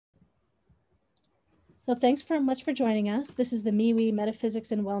Well, thanks very much for joining us. This is the MeWe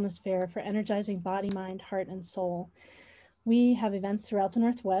Metaphysics and Wellness Fair for energizing body, mind, heart, and soul. We have events throughout the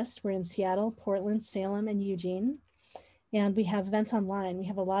Northwest. We're in Seattle, Portland, Salem, and Eugene. And we have events online. We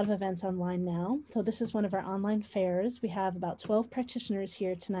have a lot of events online now. So this is one of our online fairs. We have about 12 practitioners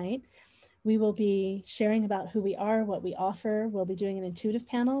here tonight. We will be sharing about who we are, what we offer. We'll be doing an intuitive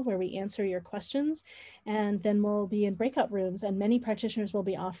panel where we answer your questions, and then we'll be in breakout rooms, and many practitioners will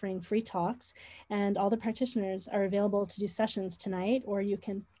be offering free talks, and all the practitioners are available to do sessions tonight, or you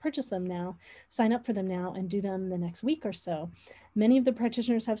can purchase them now, sign up for them now, and do them the next week or so. Many of the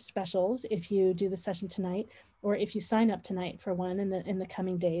practitioners have specials if you do the session tonight, or if you sign up tonight for one in the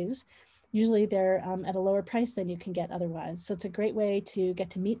coming days. Usually they're at a lower price than you can get otherwise. So it's a great way to get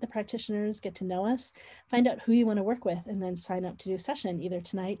to meet the practitioners, get to know us, find out who you want to work with, and then sign up to do a session either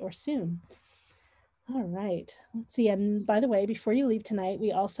tonight or soon. All right, let's see. And by the way, before you leave tonight,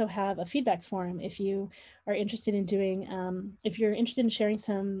 we also have a feedback form. If you are interested in doing, if you're interested in sharing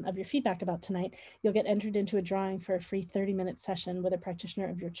some of your feedback about tonight, you'll get entered into a drawing for a free 30-minute session with a practitioner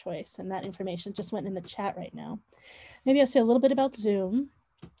of your choice. And that information just went in the chat right now. Maybe I'll say a little bit about Zoom.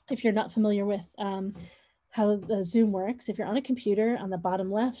 If you're not familiar with how the Zoom works, if you're on a computer, on the bottom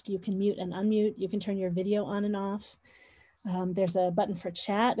left, you can mute and unmute. You can turn your video on and off. There's a button for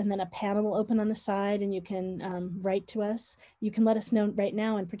chat, and then a panel will open on the side, and you can write to us. You can let us know right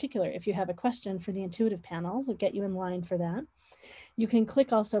now in particular if you have a question for the intuitive panel. We'll get you in line for that. You can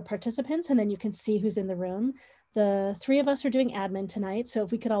click also participants, and then you can see who's in the room. The three of us are doing admin tonight, so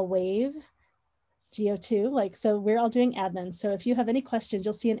if we could all wave. GO2, so we're all doing admin. So if you have any questions,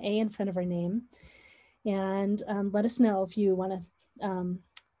 you'll see an A in front of our name, and let us know if you want to,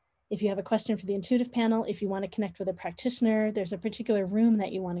 if you have a question for the intuitive panel, if you want to connect with a practitioner, there's a particular room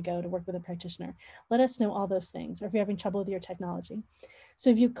that you want to go to work with a practitioner. Let us know all those things, or if you're having trouble with your technology. So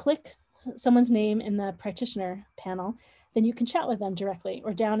if you click someone's name in the practitioner panel, then you can chat with them directly,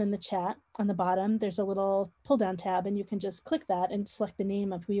 or down in the chat on the bottom, there's a little pull down tab, and you can just click that and select the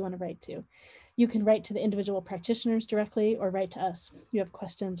name of who you want to write to. You can write to the individual practitioners directly, or write to us if you have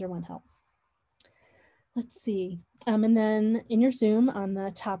questions or want help. Let's see. And then in your Zoom on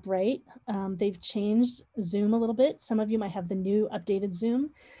the top right, they've changed Zoom a little bit. Some of you might have the new updated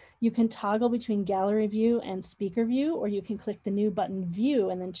Zoom. You can toggle between gallery view and speaker view, or you can click the new button view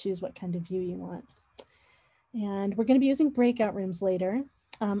and then choose what kind of view you want. And we're going to be using breakout rooms later.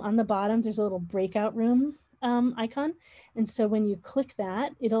 On the bottom, there's a little breakout room icon. And so when you click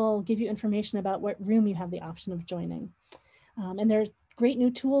that, it'll give you information about what room you have the option of joining. And there are great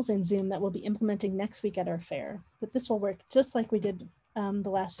new tools in Zoom that we'll be implementing next week at our fair. But this will work just like we did the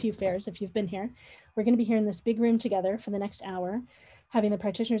last few fairs. If you've been here, we're going to be here in this big room together for the next hour, having the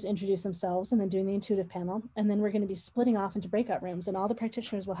practitioners introduce themselves and then doing the intuitive panel. And then we're going to be splitting off into breakout rooms, and all the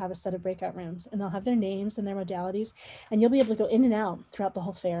practitioners will have a set of breakout rooms, and they'll have their names and their modalities, and you'll be able to go in and out throughout the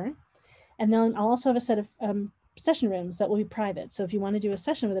whole fair. And then I'll also have a set of session rooms that will be private. So if you want to do a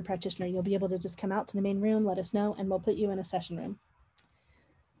session with a practitioner, you'll be able to just come out to the main room, let us know, and we'll put you in a session room.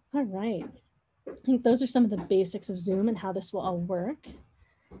 All right. I think those are some of the basics of Zoom and how this will all work.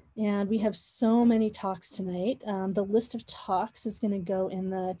 And we have so many talks tonight. The list of talks is going to go in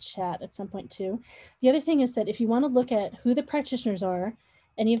the chat at some point too. The other thing is that if you want to look at who the practitioners are,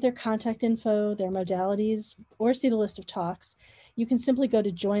 any of their contact info, their modalities, or see the list of talks, you can simply go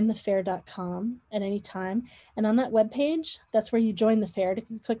to jointhefair.com at any time. And on that webpage, that's where you join the fair. To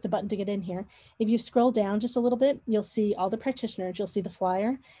click the button to get in here. If you scroll down just a little bit, you'll see all the practitioners, you'll see the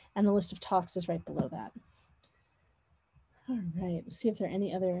flyer, and the list of talks is right below that. All right, let's see if there are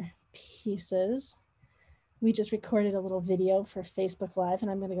any other pieces. We just recorded a little video for Facebook Live, and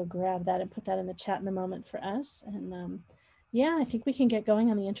I'm going to go grab that and put that in the chat in a moment for us. And yeah, I think we can get going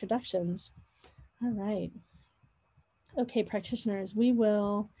on the introductions. All right. Okay, practitioners, we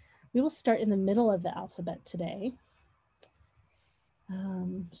will start in the middle of the alphabet today.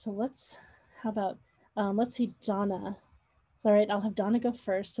 So let's see, Donna. All right, I'll have Donna go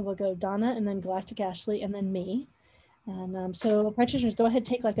first. So we'll go Donna, and then Galactic Ashley, and then me. And so practitioners, go ahead,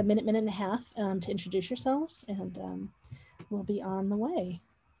 take like a minute and a half to introduce yourselves, and we'll be on the way.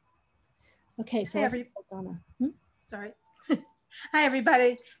 Okay, so hey, Donna. Sorry. Hi,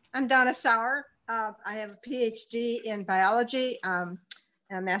 everybody. I'm Donna Sauer. I have a PhD in biology, a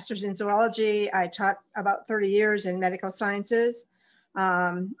master's in zoology. I taught about 30 years in medical sciences.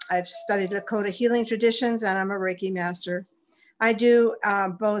 I've studied Lakota healing traditions, and I'm a Reiki master. I do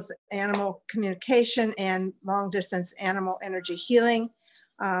both animal communication and long distance animal energy healing.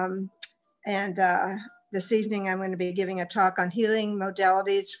 This evening, I'm going to be giving a talk on healing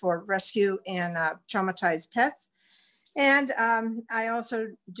modalities for rescue and traumatized pets. And I also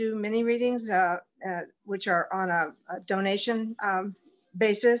do mini readings which are on a donation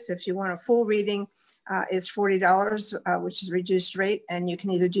basis. If you want a full reading, it's $40, which is a reduced rate. And you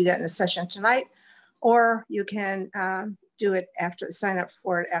can either do that in a session tonight, or you can do it after, sign up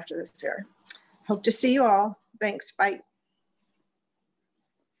for it after the fair. Hope to see you all. Thanks, bye.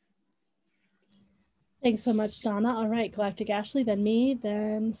 Thanks so much, Donna. All right, Galactic Ashley, then me,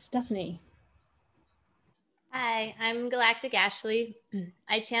 then Stephanie. Hi, I'm Galactic Ashley.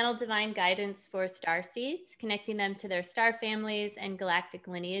 I channel divine guidance for star seeds, connecting them to their star families and galactic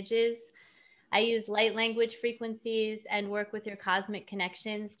lineages. I use light language frequencies and work with your cosmic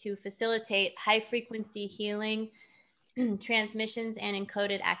connections to facilitate high frequency healing, transmissions, and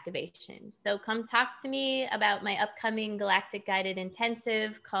encoded activations. So come talk to me about my upcoming galactic guided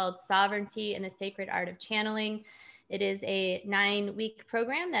intensive called Sovereignty and the Sacred Art of Channeling. It is a 9-week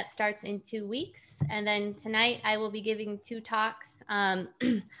program that starts in 2 weeks. And then tonight I will be giving 2 talks.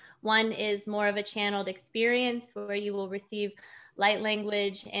 One is more of a channeled experience where you will receive light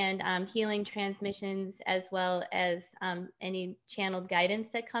language and healing transmissions, as well as any channeled guidance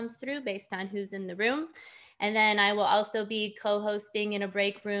that comes through based on who's in the room. And then I will also be co-hosting in a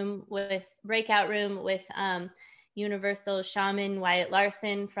breakout room with Universal Shaman Wyatt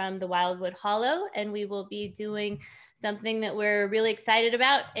Larson from the Wildwood Hollow. And we will be doing something that we're really excited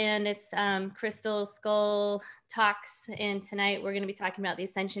about, and it's Crystal Skull Talks. And tonight we're going to be talking about the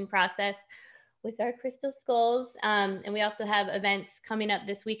ascension process with our crystal skulls. And we also have events coming up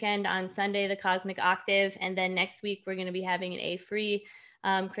this weekend on Sunday, the Cosmic Octave. And then next week, we're going to be having a free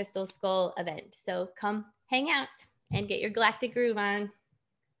crystal skull event. So come hang out and get your galactic groove on.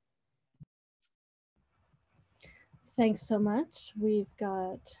 Thanks so much. We've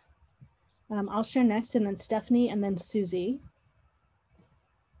got, I'll share next, and then Stephanie, and then Susie.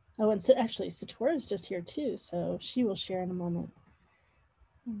 Oh, and so actually, Satora is just here too, so she will share in a moment.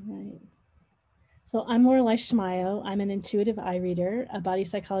 All right. So I'm Lorelei Shmayo. I'm an intuitive eye reader, a body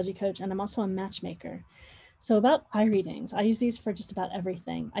psychology coach, and I'm also a matchmaker. So about eye readings, I use these for just about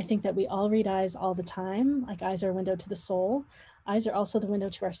everything. I think that we all read eyes all the time, like eyes are a window to the soul. Eyes are also the window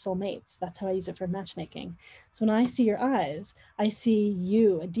to our soulmates. That's how I use it for matchmaking. So when I see your eyes, I see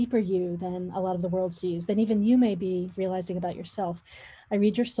you, a deeper you than a lot of the world sees, than even you may be realizing about yourself. I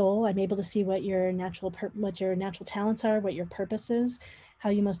read your soul. I'm able to see what your natural talents are, what your purpose is,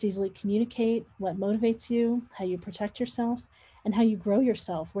 how you most easily communicate, what motivates you, how you protect yourself, and how you grow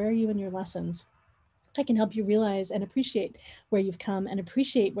yourself. Where are you in your lessons? I can help you realize and appreciate where you've come and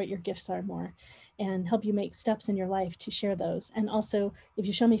appreciate what your gifts are more, and help you make steps in your life to share those. And also, if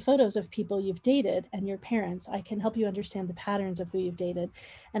you show me photos of people you've dated and your parents, I can help you understand the patterns of who you've dated.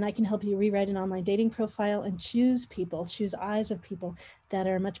 And I can help you rewrite an online dating profile and choose eyes of people that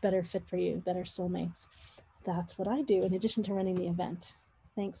are a much better fit for you, that are soulmates. That's what I do in addition to running the event.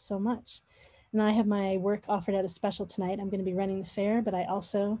 Thanks so much. And I have my work offered at a special tonight. I'm going to be running the fair, but I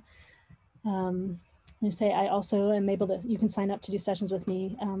also, I also am able to, you can sign up to do sessions with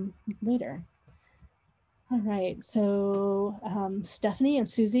me later. All right, so Stephanie and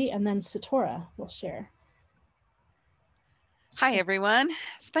Susie, and then Satora will share. Hi, everyone.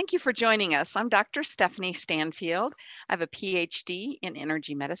 Thank you for joining us. I'm Dr. Stephanie Stanfield. I have a PhD in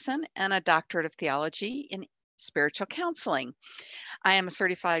energy medicine and a doctorate of theology in spiritual counseling. I am a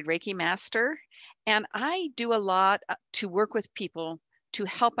certified Reiki master, and I do a lot to work with people to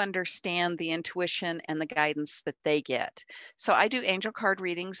help understand the intuition and the guidance that they get. So I do angel card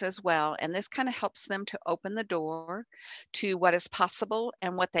readings as well, and this kind of helps them to open the door to what is possible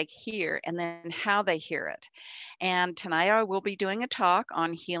and what they hear, and then how they hear it. And tonight I will be doing a talk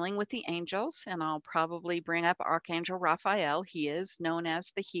on healing with the angels, and I'll probably bring up Archangel Raphael. He is known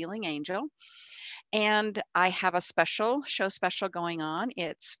as the healing angel. And I have a special going on.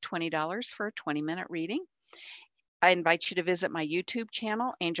 It's $20 for a 20-minute reading. I invite you to visit my YouTube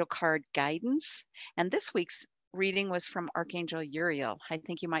channel, Angel Card Guidance. And this week's reading was from Archangel Uriel. I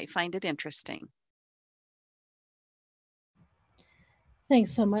think you might find it interesting.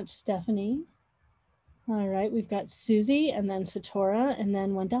 Thanks so much, Stephanie. All right, we've got Susie, and then Satora, and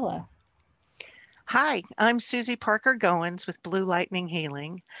then Wendella. Hi, I'm Susie Parker Goins with Blue Lightning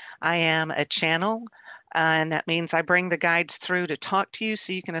Healing. I am a channel, and that means I bring the guides through to talk to you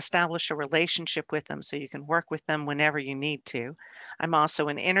so you can establish a relationship with them, so you can work with them whenever you need to. I'm also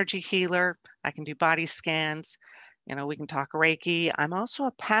an energy healer. I can do body scans. We can talk Reiki. I'm also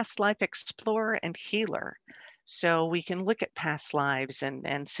a past life explorer and healer. So we can look at past lives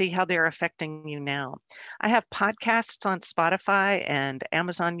and see how they're affecting you now. I have podcasts on Spotify and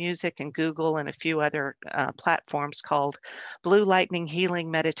Amazon Music and Google and a few other platforms called Blue Lightning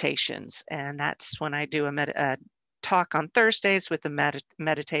Healing Meditations. And that's when I do a talk on Thursdays with the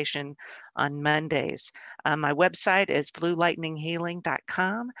meditation on Mondays. My website is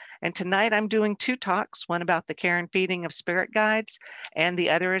bluelightninghealing.com. And tonight I'm doing 2 talks, one about the care and feeding of spirit guides, and the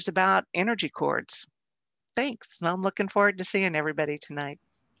other is about energy cords. Thanks. Well, I'm looking forward to seeing everybody tonight.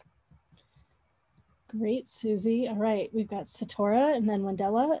 Great, Susie. All right, we've got Satora and then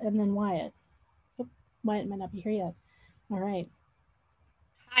Wendella and then Wyatt. Oh, Wyatt might not be here yet. All right.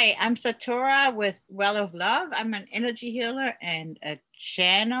 Hi, I'm Satora with Well of Love. I'm an energy healer and a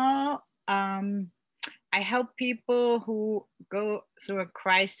channel. I help people who go through a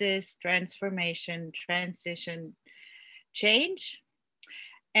crisis, transformation, transition, change.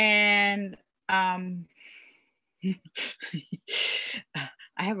 And I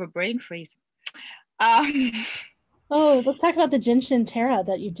have a brain freeze. Oh, let's talk about the Jinshin Terra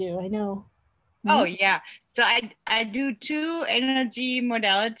that you do. I know. Oh yeah, so I do 2 energy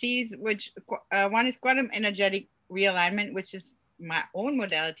modalities, which one is quantum energetic realignment, which is my own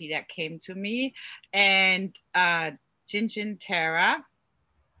modality that came to me, and Jinshin Terra,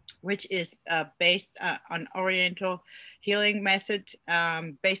 which is based on Oriental healing method,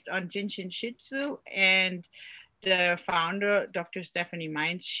 based on Jinshin Shitsu. And the founder, Dr. Stephanie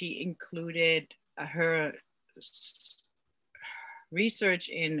Mines, she included her research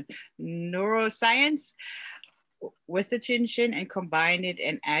in neuroscience with the Jinshin and combined it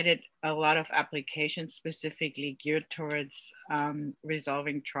and added a lot of applications specifically geared towards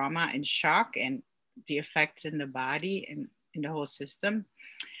resolving trauma and shock and the effects in the body and in the whole system.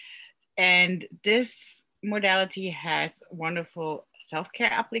 And this modality has wonderful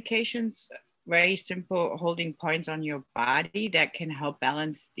self-care applications, very simple holding points on your body that can help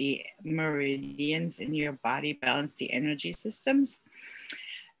balance the meridians in your body, balance the energy systems.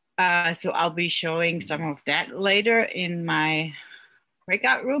 So I'll be showing some of that later in my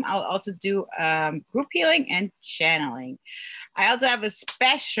breakout room. I'll also do group healing and channeling. I also have a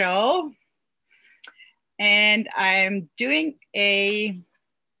special, and I'm doing a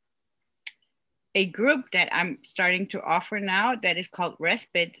group that I'm starting to offer now that is called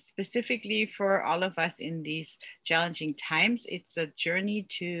Respite, specifically for all of us in these challenging times. It's a journey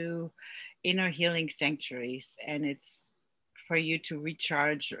to inner healing sanctuaries, and it's for you to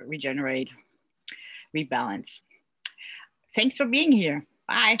recharge, regenerate, rebalance. Thanks for being here.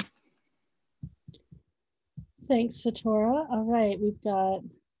 Bye. Thanks, Satora. All right, we've got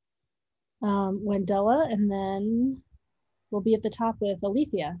Wendella, and then we'll be at the top with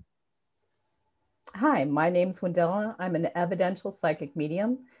Alethea. Hi, my name's Wendella. I'm an evidential psychic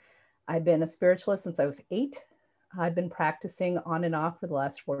medium. I've been a spiritualist since I was 8. I've been practicing on and off for the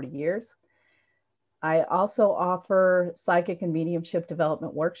last 40 years. I also offer psychic and mediumship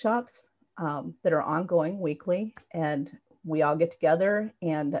development workshops that are ongoing weekly, and we all get together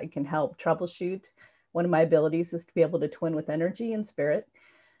and I can help troubleshoot. One of my abilities is to be able to twin with energy and spirit.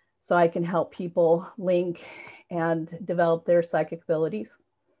 So I can help people link and develop their psychic abilities.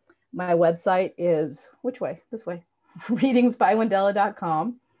 My website is, which way? This way,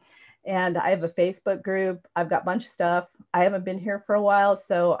 readingsbywendella.com. And I have a Facebook group. I've got a bunch of stuff. I haven't been here for a while,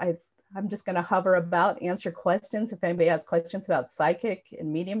 so I'm just going to hover about, answer questions. If anybody has questions about psychic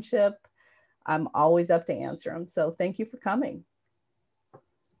and mediumship, I'm always up to answer them. So thank you for coming.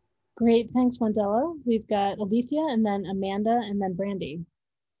 Great, thanks, Wendella. We've got Alethea, and then Amanda, and then Brandy.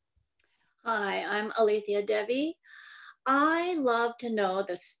 Hi, I'm Alethea Devi. I love to know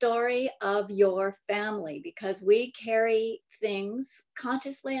the story of your family because we carry things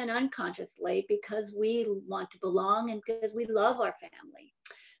consciously and unconsciously because we want to belong and because we love our family.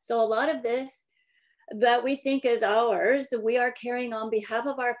 So a lot of this that we think is ours, we are carrying on behalf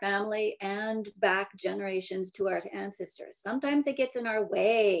of our family and back generations to our ancestors. Sometimes it gets in our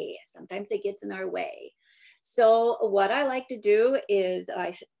way. So what I like to do is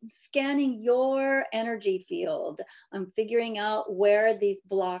scanning your energy field. I'm figuring out where these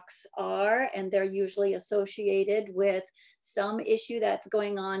blocks are, and they're usually associated with some issue that's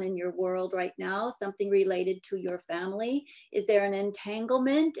going on in your world right now, something related to your family. Is there an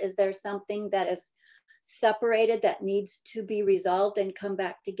entanglement? Is there something that is separated that needs to be resolved and come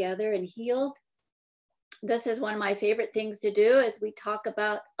back together and healed? This is one of my favorite things to do as we talk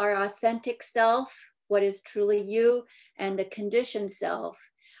about our authentic self, what is truly you, and the conditioned self,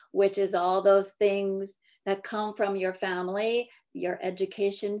 which is all those things that come from your family, your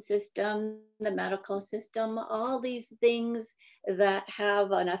education system, the medical system, all these things that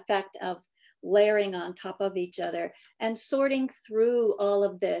have an effect of layering on top of each other and sorting through all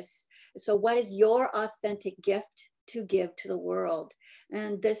of this. So what is your authentic gift to give to the world.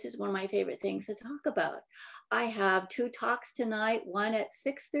 And this is one of my favorite things to talk about. I have 2 talks tonight, one at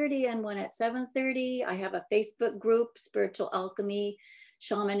 6:30 and one at 7:30. I have a Facebook group, Spiritual Alchemy,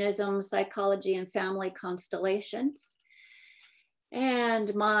 Shamanism, Psychology, and Family Constellations.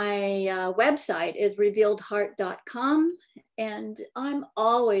 And my website is revealedheart.com. And I'm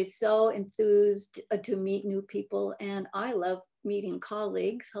always so enthused to meet new people. And I love meeting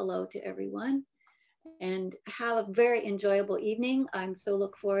colleagues. Hello to everyone. And have a very enjoyable evening. I'm so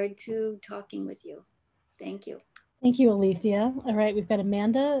look forward to talking with you. Thank you. Thank you, Alethea. All right, we've got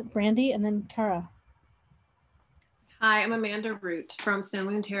Amanda, Brandy, and then Kara. Hi, I'm Amanda Root from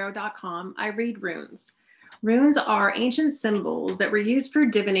StoneMoonTarot.com. I read runes. Runes are ancient symbols that were used for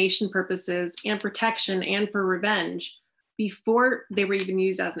divination purposes and protection and for revenge before they were even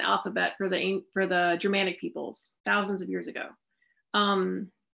used as an alphabet for the Germanic peoples thousands of years ago.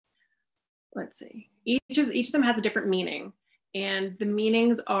 Let's see. Each of them has a different meaning, and the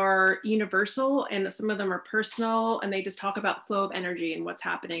meanings are universal, and some of them are personal, and they just talk about the flow of energy and what's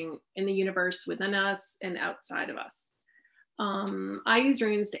happening in the universe within us and outside of us. I use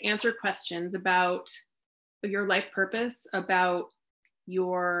runes to answer questions about your life purpose, about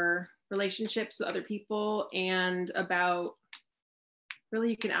your relationships with other people, and about,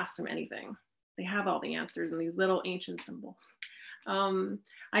 really, you can ask them anything. They have all the answers in these little ancient symbols.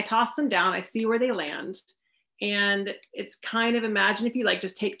 I toss them down, I see where they land, and it's kind of, imagine if you like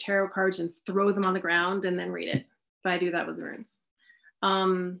just take tarot cards and throw them on the ground and then read it. But I do that with runes.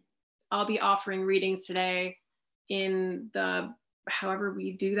 I'll be offering readings today in the however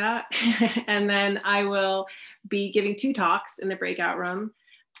we do that. And then I will be giving 2 talks in the breakout room.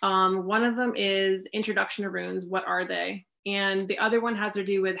 One of them is Introduction to Runes, what are they? And the other one has to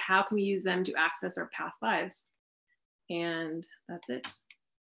do with how can we use them to access our past lives. And that's it.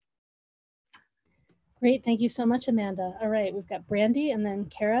 Great, thank you so much, Amanda. All right, we've got Brandy and then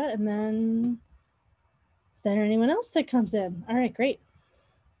Kara, and then is there anyone else that comes in? All right, great.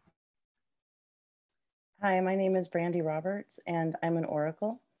 Hi, my name is Brandy Roberts, and I'm an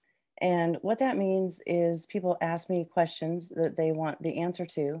oracle. And what that means is people ask me questions that they want the answer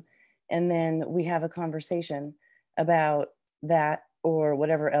to, and then we have a conversation about that or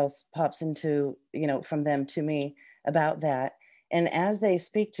whatever else pops into, from them to me about that. And as they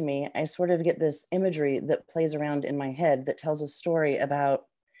speak to me, I sort of get this imagery that plays around in my head that tells a story about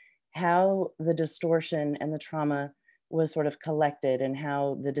how the distortion and the trauma was sort of collected and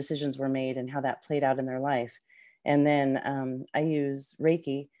how the decisions were made and how that played out in their life. And then I use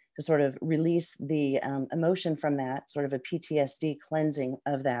Reiki to sort of release the emotion from that, sort of a PTSD cleansing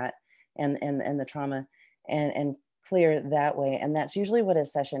of that and the trauma and clear that way. And that's usually what a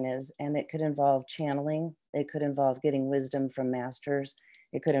session is. And it could involve channeling. It could involve getting wisdom from masters.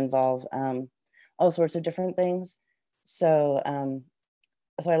 It could involve all sorts of different things. So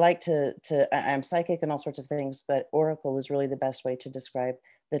I like I'm psychic and all sorts of things, but oracle is really the best way to describe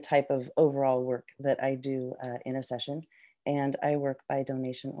the type of overall work that I do in a session. And I work by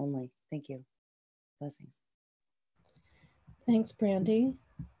donation only. Thank you. Blessings. Thanks, Brandy.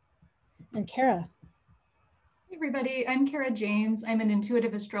 And Kara. Hey everybody, I'm Kara James. I'm an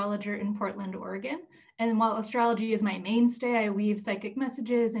intuitive astrologer in Portland, Oregon. And while astrology is my mainstay, I weave psychic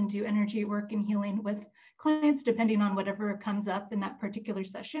messages and do energy work and healing with clients, depending on whatever comes up in that particular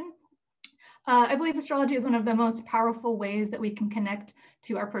session. I believe astrology is one of the most powerful ways that we can connect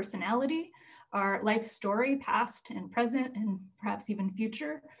to our personality, our life story, past and present, and perhaps even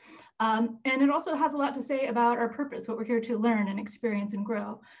future. And it also has a lot to say about our purpose, what we're here to learn and experience and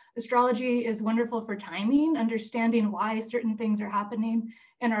grow. Astrology is wonderful for timing, understanding why certain things are happening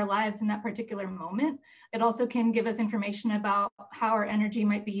in our lives in that particular moment. It also can give us information about how our energy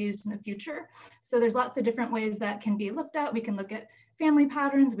might be used in the future. So there's lots of different ways that can be looked at. We can look at family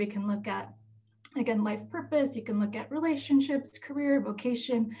patterns. We can look at, again, life purpose. You can look at relationships, career,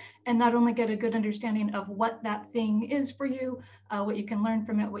 vocation, and not only get a good understanding of what that thing is for you, what you can learn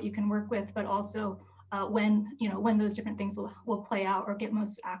from it, what you can work with, but also when those different things will play out or get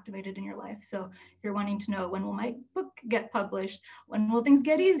most activated in your life. So if you're wanting to know when will my book get published, when will things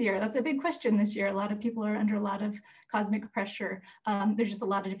get easier? That's a big question this year. A lot of people are under a lot of cosmic pressure. There's just a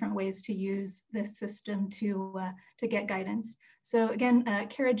lot of different ways to use this system to get guidance. So again,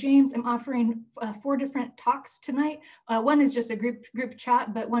 Kara James, I'm offering 4 different talks tonight. One is just a group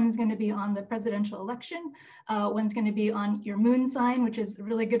chat, but one is going to be on the presidential election. One's going to be on your moon sign, which is a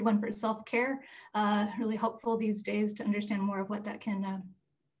really good one for self-care. Really helpful these days to understand more of what that can,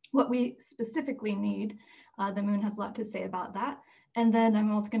 what we specifically need. The moon has a lot to say about that. And then I'm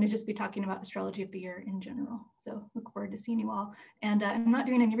also going to just be talking about astrology of the year in general. So look forward to seeing you all. And I'm not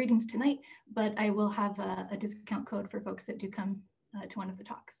doing any readings tonight, but I will have a discount code for folks that do come to one of the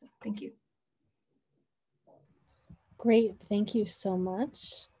talks. So thank you. Great, thank you so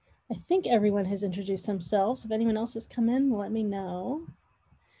much. I think everyone has introduced themselves. If anyone else has come in, let me know.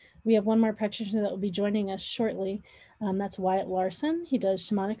 We have one more practitioner that will be joining us shortly. That's Wyatt Larson. He does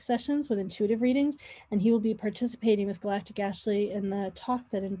shamanic sessions with intuitive readings, and he will be participating with Galactic Ashley in the talk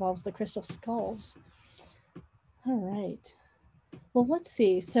that involves the crystal skulls. All right. Well, let's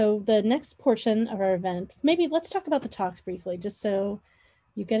see. So the next portion of our event, maybe let's talk about the talks briefly, just so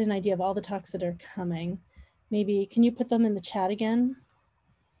you get an idea of all the talks that are coming. Maybe, can you put them in the chat again,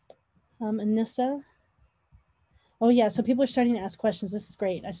 Anissa? Oh yeah, so people are starting to ask questions. This is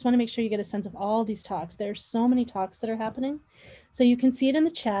great. I just want to make sure you get a sense of all these talks. There's so many talks that are happening. So you can see it in the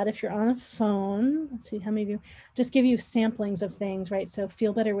chat if you're on a phone. Let's see how many of you, just give you samplings of things, right? So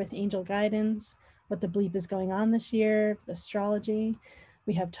feel better with angel guidance, what the bleep is going on this year, astrology.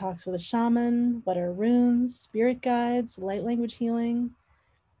 We have talks with a shaman, what are runes, spirit guides, light language healing,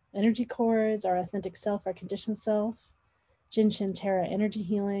 energy cords, our authentic self, our conditioned self, Jin Shin Tara energy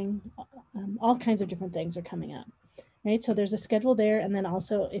healing, all kinds of different things are coming up. Right, so there's a schedule there, and then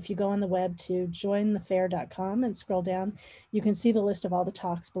also if you go on the web to jointhefair.com and scroll down, you can see the list of all the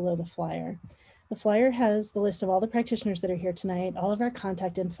talks below the flyer. The flyer has the list of all the practitioners that are here tonight, all of our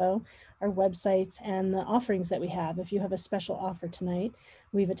contact info, our websites, and the offerings that we have. If you have a special offer tonight,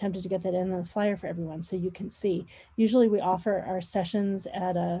 we've attempted to get that in the flyer for everyone so you can see. Usually we offer our sessions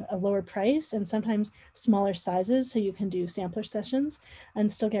at a lower price and sometimes smaller sizes so you can do sampler sessions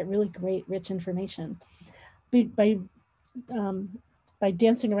and still get really great, rich information. By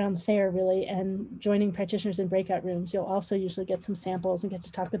dancing around the fair really and joining practitioners in breakout rooms, you'll also usually get some samples and get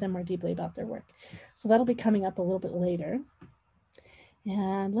to talk with them more deeply about their work. So that'll be coming up a little bit later.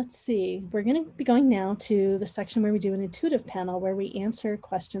 And let's see, we're going to be going now to the section where we do an intuitive panel where we answer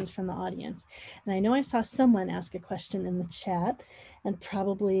questions from the audience. And I know I saw someone ask a question in the chat, and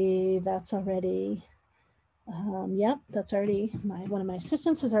probably that's already yep, that's already, one of my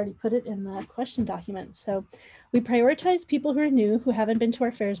assistants has already put it in the question document. So we prioritize people who are new, who haven't been to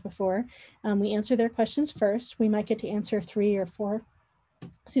our fairs before. We answer their questions first. We might get to answer 3 or 4,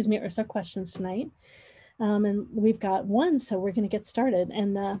 or so questions tonight. And we've got one, so we're going to get started.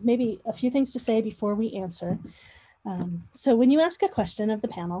 And maybe a few things to say before we answer. So when you ask a question of the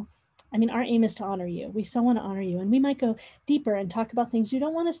panel, I mean, our aim is to honor you. We so want to honor you. And we might go deeper and talk about things you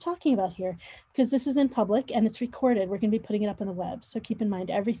don't want us talking about here because this is in public and it's recorded. We're going to be putting it up on the web. So keep in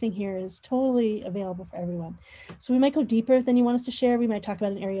mind, everything here is totally available for everyone. So we might go deeper than you want us to share. We might talk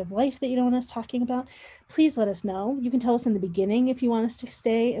about an area of life that you don't want us talking about. Please let us know. You can tell us in the beginning if you want us to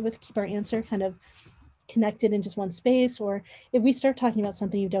keep our answer kind of connected in just one space, or if we start talking about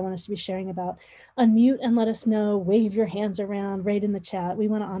something you don't want us to be sharing about, unmute and let us know, wave your hands around right in the chat. We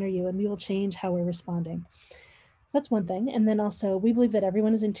want to honor you and we will change how we're responding. That's one thing. And then also we believe that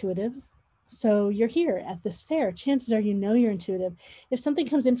everyone is intuitive. So you're here at this fair. Chances are you know you're intuitive. If something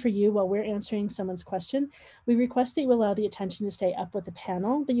comes in for you while we're answering someone's question, we request that you allow the attention to stay up with the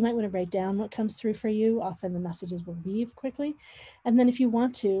panel, but you might want to write down what comes through for you. Often the messages will leave quickly. And then if you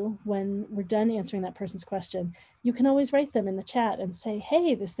want to, when we're done answering that person's question, you can always write them in the chat and say,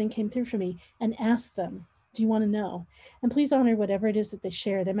 hey, this thing came through for me, and ask them, do you want to know? And please honor whatever it is that they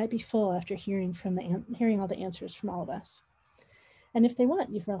share. They might be full after hearing all the answers from all of us. And if they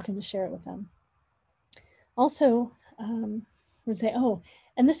want, you're welcome to share it with them. Also, we'll say, oh,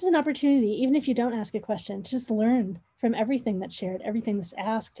 and this is an opportunity, even if you don't ask a question, to just learn from everything that's shared, everything that's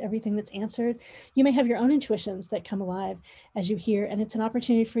asked, everything that's answered. You may have your own intuitions that come alive as you hear, and it's an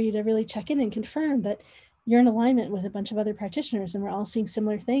opportunity for you to really check in and confirm that you're in alignment with a bunch of other practitioners and we're all seeing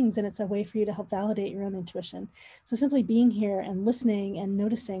similar things, and it's a way for you to help validate your own intuition. So simply being here and listening and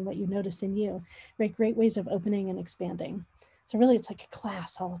noticing what you notice in you, right? Great ways of opening and expanding. So really it's like a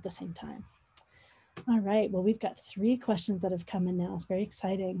class all at the same time. All right, well, we've got 3 questions that have come in now. It's very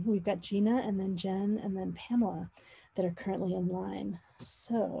exciting. We've got Gina and then Jen and then Pamela that are currently in line.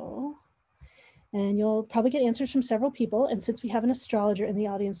 So, and you'll probably get answers from several people. And since we have an astrologer in the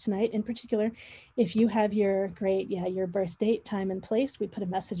audience tonight, in particular, if you have your your birth date, time and place, we put a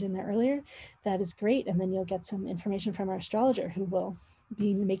message in there earlier. That is great. And then you'll get some information from our astrologer who will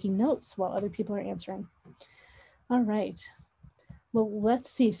be making notes while other people are answering. All right. Well, let's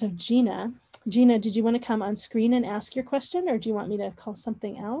see. So Gina, did you want to come on screen and ask your question, or do you want me to call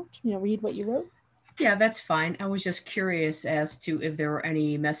something out, read what you wrote? Yeah, that's fine. I was just curious as to if there were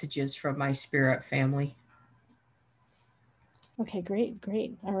any messages from my spirit family. Okay, great,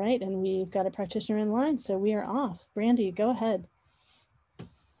 great. All right, and we've got a practitioner in line, so we are off. Brandy, go ahead.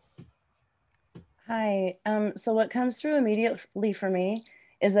 Hi. So what comes through immediately for me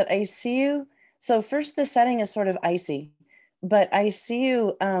is that I see you. So first, the setting is sort of icy, but I see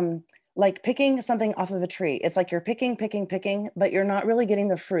you like picking something off of a tree. It's like you're picking, but you're not really getting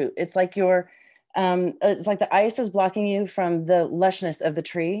the fruit. It's like it's like the ice is blocking you from the lushness of the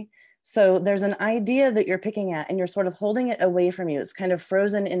tree. So there's an idea that you're picking at, and you're sort of holding it away from you. It's kind of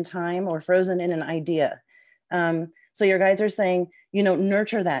frozen in time or frozen in an idea. So your guides are saying, you know,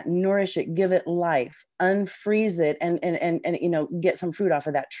 nurture that, nourish it, give it life, unfreeze it, and you know, get some fruit off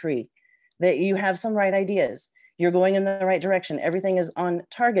of that tree. That you have some right ideas. You're going in the right direction. Everything is on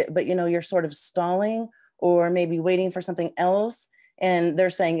target, but you know, you're sort of stalling or maybe waiting for something else. And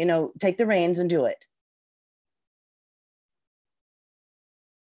they're saying, you know, take the reins and do it.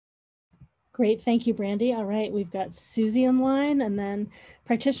 Great, thank you, Brandy. All right, we've got Susie in line, and then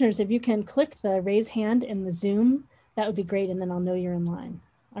practitioners, if you can click the raise hand in the Zoom, that would be great, and then I'll know you're in line.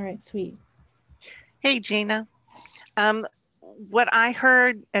 All right, sweet. Hey, Gina. What I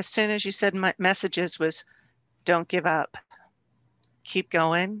heard as soon as you said my messages was, don't give up, keep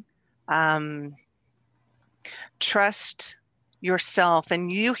going, trust yourself.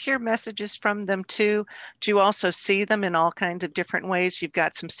 And you hear messages from them too. Do you also see them in all kinds of different ways? You've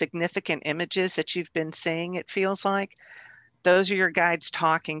got some significant images that you've been seeing, it feels like. Those are your guides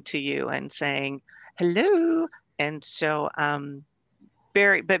talking to you and saying, hello. And so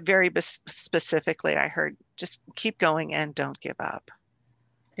very specifically, I heard just keep going and don't give up.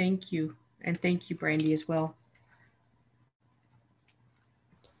 Thank you. And thank you, Brandy, as well.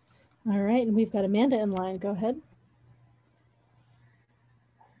 All right, and we've got Amanda in line. Go ahead.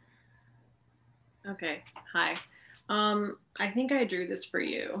 Okay, hi. I think I drew this for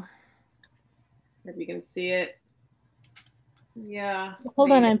you. If you can see it. Yeah.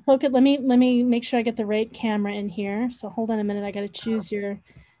 Hold on, I'm focused. Let me make sure I get the right camera in here. So hold on a minute. I got to choose your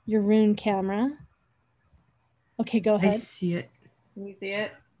rune camera. Okay, go ahead. I see it. Can you see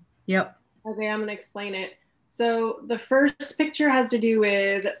it? Yep. Okay, I'm gonna explain it. So the first picture has to do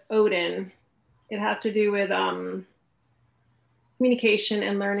with Odin. It has to do with communication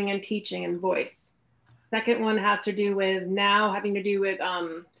and learning and teaching and voice. Second one has to do with now having to do with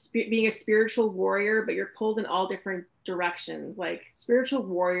being a spiritual warrior, but you're pulled in all different directions, like spiritual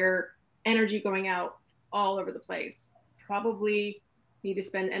warrior energy going out all over the place. Probably need to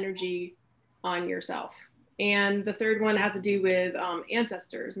spend energy on yourself. And the third one has to do with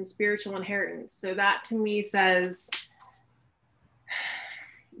ancestors and spiritual inheritance. So that to me says,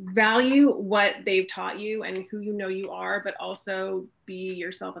 value what they've taught you and who you know you are, but also be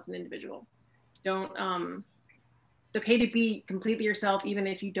yourself as an individual. Don't, it's okay to be completely yourself, even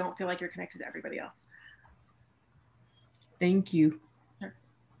if you don't feel like you're connected to everybody else. Thank you. Sure.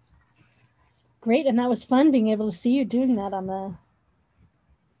 Great, and that was fun being able to see you doing that on the,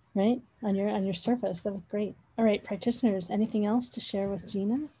 right, on your surface. That was great. All right, practitioners, anything else to share with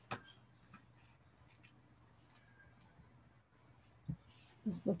Gina?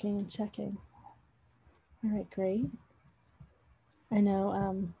 Just looking and checking. All right, great. I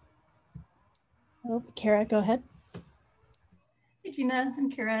know, oh, Kara, go ahead. Hey Gina,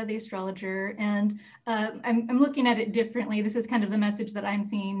 I'm Kara, the astrologer, and I'm looking at it differently. This is kind of the message that I'm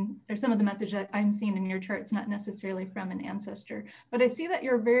seeing, or some of the message that I'm seeing in your charts, not necessarily from an ancestor, but I see that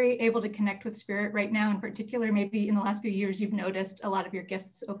you're very able to connect with spirit right now. In particular, maybe in the last few years, you've noticed a lot of your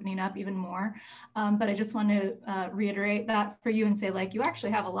gifts opening up even more. But I just want to reiterate that for you and say, like, you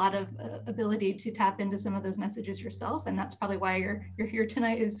actually have a lot of ability to tap into some of those messages yourself, and that's probably why you're here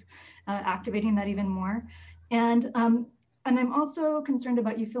tonight, is activating that even more. And I'm also concerned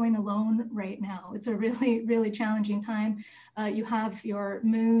about you feeling alone right now. It's a really, really challenging time. You have your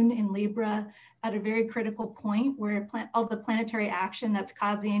moon in Libra at a very critical point where all the planetary action that's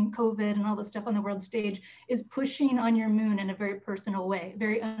causing COVID and all the stuff on the world stage is pushing on your moon in a very personal way,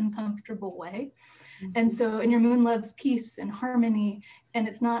 very uncomfortable way. And so, and your moon loves peace and harmony, and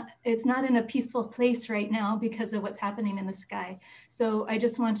it's not in a peaceful place right now because of what's happening in the sky. So I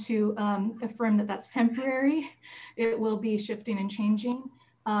just want to affirm that that's temporary. It will be shifting and changing.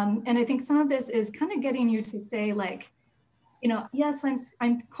 And I think some of this is kind of getting you to say, like, you know, yes,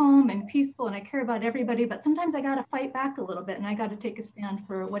 I'm calm and peaceful and I care about everybody, but sometimes I got to fight back a little bit and I got to take a stand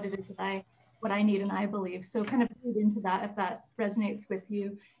for what it is that what I need and I believe. So kind of feed into that if that resonates with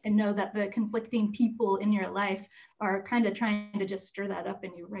you, and know that the conflicting people in your life are kind of trying to just stir that up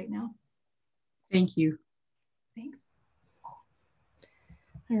in you right now. Thank you. Thanks.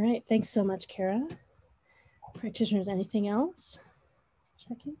 All right, thanks so much, Kara. Practitioners, anything else?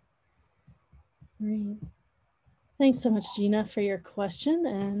 Checking. Great. Thanks so much, Gina, for your question,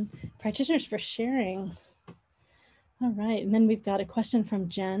 and practitioners for sharing. All right, and then we've got a question from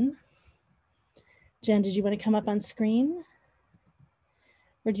Jen. Jen, did you want to come up on screen?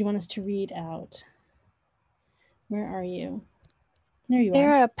 Or do you want us to read out? Where are you? There you are.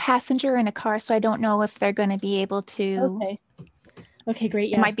 They're a passenger in a car, so I don't know if they're going to be able to. Okay. Okay, great.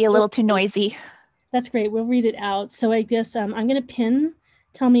 It Yes. might be a little too noisy. That's great. We'll read it out. So I guess I'm going to pin.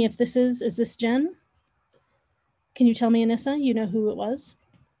 Tell me if this is this Jen? Can you tell me, Anissa? You know who it was?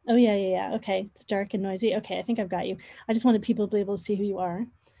 Oh, yeah. Okay. It's dark and noisy. Okay, I think I've got you. I just wanted people to be able to see who you are.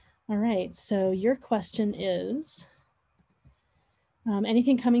 All right. So your question is,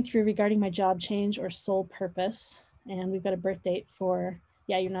 anything coming through regarding my job change or soul purpose? And we've got a birth date for,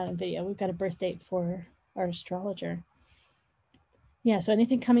 yeah, you're not on video. We've got a birth date for our astrologer. Yeah, so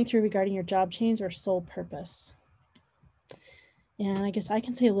anything coming through regarding your job change or soul purpose. And I guess I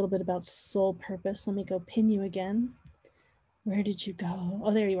can say a little bit about soul purpose. Let me go pin you again. Where did you go?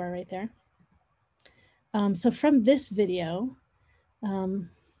 Oh, there you are right there. So from this video,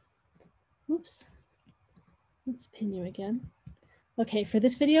 oops, let's pin you again. Okay, for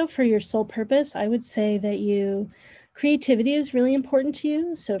this video, for your soul purpose, I would say that creativity is really important to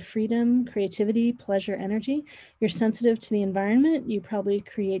you. So freedom, creativity, pleasure, energy. You're sensitive to the environment. You probably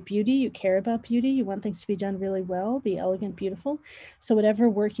create beauty. You care about beauty. You want things to be done really well, be elegant, beautiful. So whatever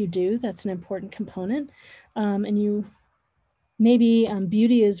work you do, that's an important component. And you maybe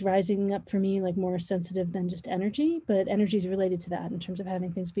beauty is rising up for me, like more sensitive than just energy, but energy is related to that in terms of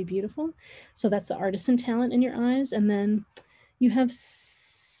having things be beautiful. So that's the artisan talent in your eyes. And then you have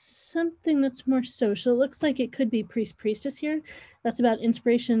something that's more social. It looks like it could be priest, priestess here. That's about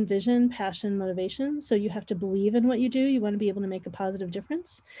inspiration, vision, passion, motivation. So you have to believe in what you do. You want to be able to make a positive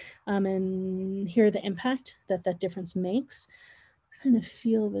difference and hear the impact that that difference makes. I'm trying to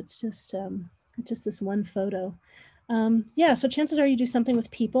feel if it's just this one photo. Yeah, so chances are you do something with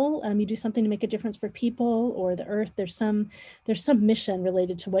people, you do something to make a difference for people or the earth. There's some mission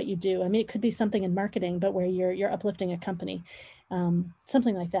related to what you do. I mean, it could be something in marketing, but where you're uplifting a company,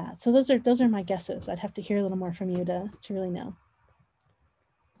 something like that. So those are my guesses. I'd have to hear a little more from you to really know.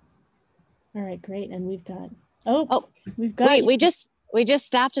 All right, great. And we've got, wait, we just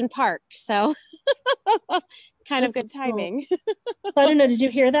stopped and parked, so kind of good timing. Cool. So I don't know, did you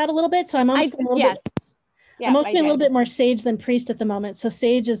hear that a little bit? So I'm almost a little bit. Yeah, I'm also a little bit more sage than priest at the moment. So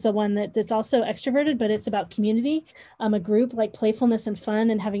sage is the one that's also extroverted, but it's about community, a group, like playfulness and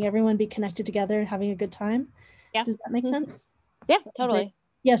fun and having everyone be connected together and having a good time. Yeah. Does that make sense? Yeah, totally.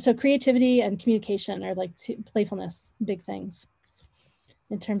 Yeah, so creativity and communication are like playfulness, big things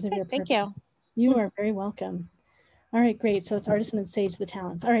in terms of your purpose. Thank you. You are very welcome. All right, great. So it's artisan and sage, the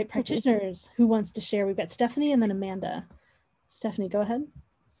talents. All right, practitioners, who wants to share? We've got Stephanie and then Amanda. Stephanie, go ahead.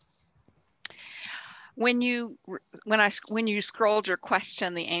 When you scrolled your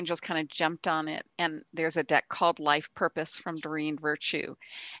question, the angels kind of jumped on it, and there's a deck called Life Purpose from Doreen Virtue,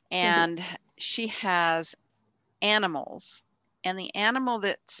 and she has animals, and the animal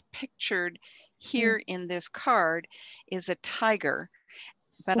that's pictured here in this card is a tiger,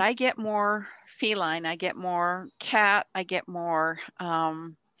 but I get more feline, I get more cat, I get more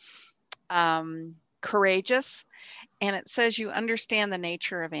courageous, and it says you understand the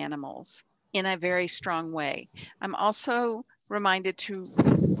nature of animals in a very strong way. I'm also reminded to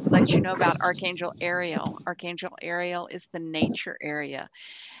let you know about Archangel Ariel. Archangel Ariel is the nature area.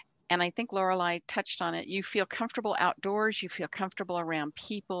 And I think Lorelei touched on it. You feel comfortable outdoors, you feel comfortable around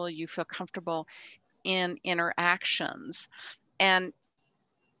people, you feel comfortable in interactions. And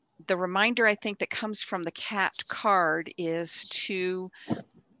the reminder I think that comes from the cat card is to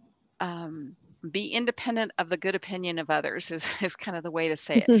be independent of the good opinion of others is kind of the way to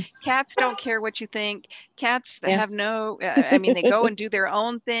say it. Cats don't care what you think. Cats have no, I mean, they go and do their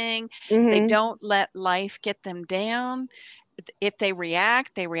own thing. They don't let life get them down. If they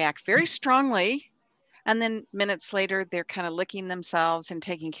react very strongly. And then minutes later, they're kind of licking themselves and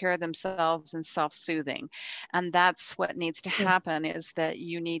taking care of themselves and self-soothing. And that's what needs to happen, is that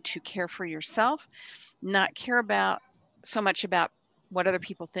you need to care for yourself, not care so much about what other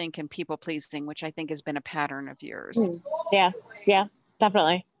people think and people pleasing, which I think has been a pattern of yours. Yeah,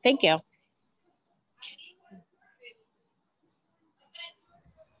 definitely. Thank you.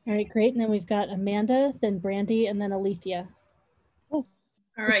 All right, great. And then we've got Amanda, then Brandy, and then Alethea. All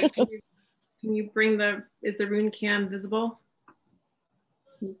right. Can you bring is the rune cam visible?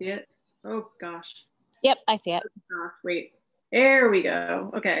 Can you see it? Oh gosh. Yep, I see it. Wait, there we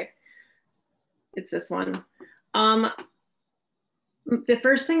go. Okay. It's this one. The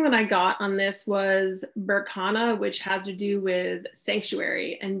first thing that I got on this was Berkana, which has to do with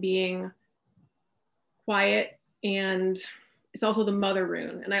sanctuary and being quiet and it's also the mother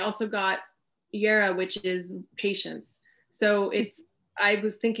rune. And I also got Yera, which is patience. So I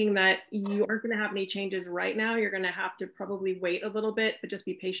was thinking that you aren't going to have any changes right now. You're going to have to probably wait a little bit, but just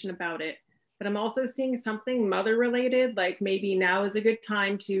be patient about it. But I'm also seeing something mother related, like maybe now is a good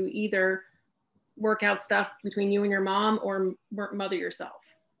time to either work out stuff between you and your mom or mother yourself.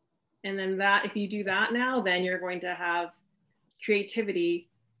 And then that, if you do that now, then you're going to have creativity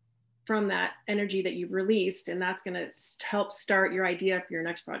from that energy that you've released. And that's going to help start your idea for your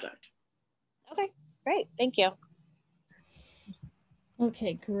next project. Okay, great. Thank you.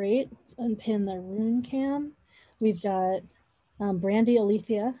 Okay, great. Let's unpin the rune cam. We've got Brandy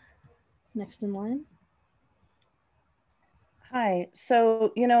Alethea next in line. Hi.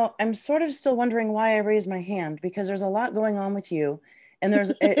 So, I'm sort of still wondering why I raised my hand, because there's a lot going on with you and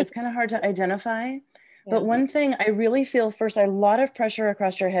it's kind of hard to identify. Yeah. But one thing I really feel first, a lot of pressure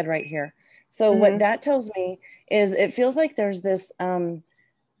across your head right here. So what that tells me is it feels like there's this,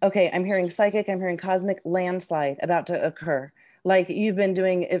 okay, I'm hearing psychic, I'm hearing cosmic landslide about to occur. Like you've been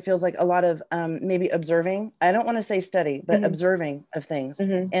doing, it feels like a lot of maybe observing. I don't want to say study, but observing of things.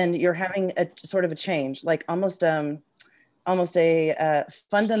 And you're having a sort of a change, like almost a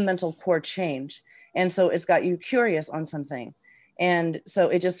fundamental core change. And so it's got you curious on something. And so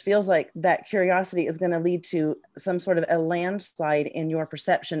it just feels like that curiosity is going to lead to some sort of a landslide in your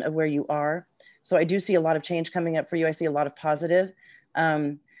perception of where you are. So I do see a lot of change coming up for you. I see a lot of positive.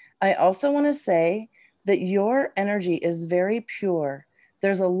 I also want to say that your energy is very pure.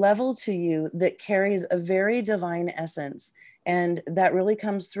 There's a level to you that carries a very divine essence. And that really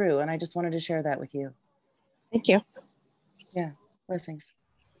comes through. And I just wanted to share that with you. Thank you. Yeah, blessings.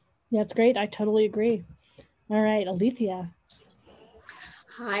 Yeah, it's great. I totally agree. All right, Alethea.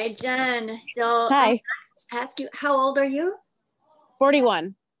 Hi, Jen. So hi. Ask you, how old are you?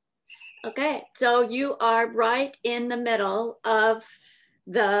 41. Okay, so you are right in the middle of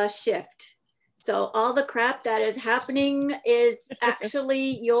the shift. So all the crap that is happening is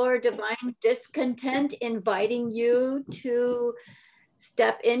actually your divine discontent inviting you to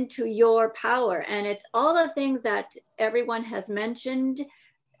step into your power. And it's all the things that everyone has mentioned.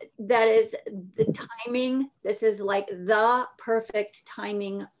 That is the timing. This is like the perfect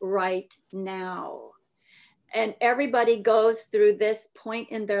timing right now. And everybody goes through this point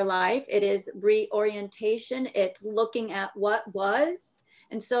in their life. It is reorientation. It's looking at what was.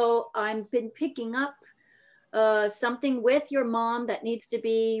 And so I've been picking up something with your mom that needs to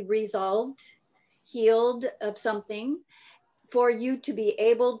be resolved, healed of something, for you to be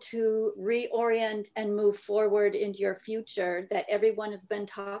able to reorient and move forward into your future that everyone has been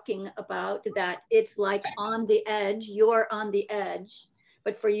talking about, that it's like on the edge, you're on the edge.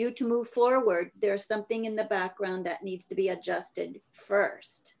 But for you to move forward, there's something in the background that needs to be adjusted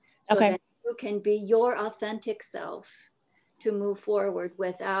first. So that you can be your authentic self to move forward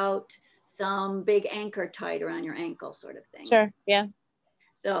without some big anchor tied around your ankle sort of thing. Sure, yeah.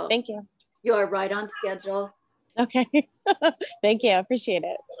 So thank you. You're right on schedule. Okay, thank you, I appreciate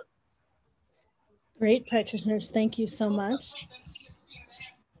it. Great practitioners, thank you so much.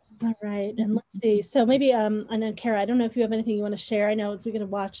 All right, and let's see. So maybe, and then Kara, I don't know if you have anything you want to share. I know we're going to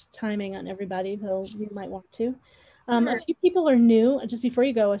watch timing on everybody, though you might want to. A few people are new. Just before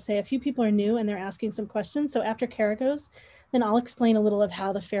you go, I say a few people are new and they're asking some questions. So after Kara goes, then I'll explain a little of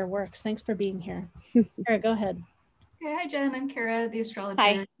how the fair works. Thanks for being here. Kara, go ahead. Okay, hi Jen, I'm Kara, the astrologer.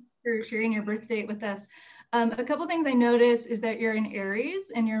 Hi. Thanks for sharing your birth date with us. A couple things I noticed is that you're in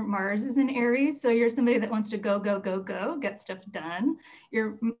Aries and your Mars is in Aries. So you're somebody that wants to go, go, go, go, get stuff done.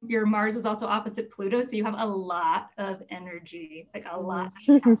 Your Mars is also opposite Pluto. So you have a lot of energy, like a lot,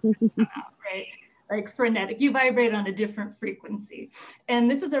 right? Like frenetic, you vibrate on a different frequency.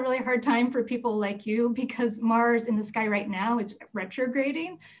 And this is a really hard time for people like you because Mars in the sky right now, it's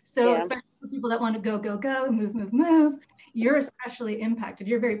retrograding. So especially for people that want to go, go, go, move, move, move, you're especially impacted.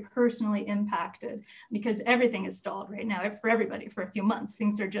 You're very personally impacted because everything is stalled right now for everybody for a few months.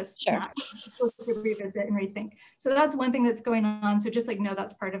 Things are just not supposed to revisit and rethink. So that's one thing that's going on. So just like know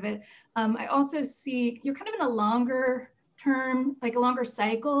that's part of it. I also see you're kind of in a longer term, like a longer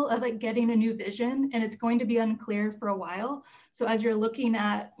cycle of like getting a new vision, and it's going to be unclear for a while. So as you're looking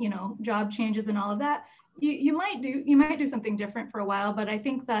at, you know, job changes and all of that, you might do something different for a while, but I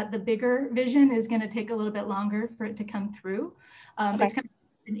think that the bigger vision is going to take a little bit longer for it to come through. It's kind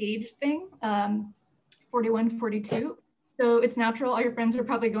of an age thing, 41, 42. So it's natural. All your friends are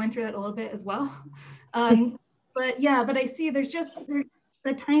probably going through that a little bit as well. But yeah, but I see there's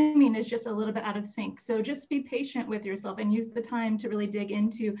the timing is just a little bit out of sync. So just be patient with yourself and use the time to really dig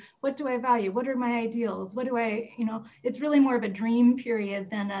into what do I value? What are my ideals? What do I, you know, it's really more of a dream period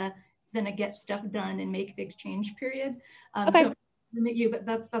than a than a get stuff done and make the exchange period. Okay. Don't limit you, but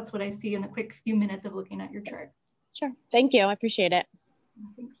that's what I see in a quick few minutes of looking at your chart. Sure. Thank you. I appreciate it.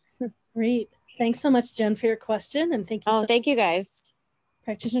 Thanks. Great. Thanks so much, Jen, for your question. And thank you. Thank you guys.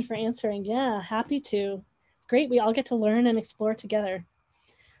 Practitioner, for answering. Yeah, happy to. Great. We all get to learn and explore together.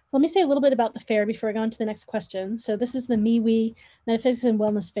 Let me say a little bit about the fair before I go on to the next question. So this is the MeWe Metaphysics and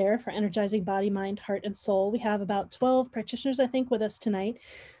Wellness Fair for Energizing Body, Mind, Heart, and Soul. We have about 12 practitioners, I think, with us tonight.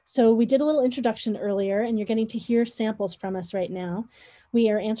 So we did a little introduction earlier, and you're getting to hear samples from us right now. We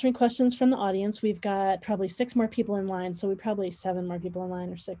are answering questions from the audience. We've got probably 6 more people in line, so we probably 7 more people in line,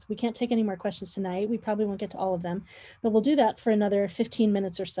 or 6. We can't take any more questions tonight. We probably won't get to all of them, but we'll do that for another 15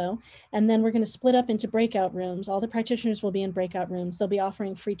 minutes or so. And then we're going to split up into breakout rooms. All the practitioners will be in breakout rooms. They'll be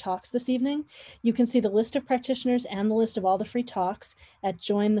offering free talks this evening. You can see the list of practitioners and the list of all the free talks at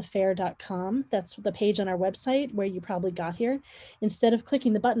jointhefair.com. That's the page on our website where you probably got here. Instead of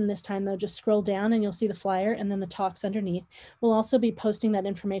clicking the button this time, though, just scroll down and you'll see the flyer and then the talks underneath. We'll also be posting that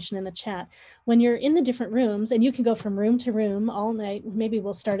information in the chat. When you're in the different rooms, and you can go from room to room all night, maybe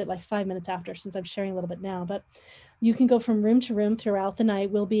we'll start at like 5 minutes after, since I'm sharing a little bit now, but you can go from room to room throughout the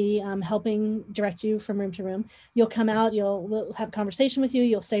night. We'll be helping direct you from room to room. You'll come out, we'll have a conversation with you.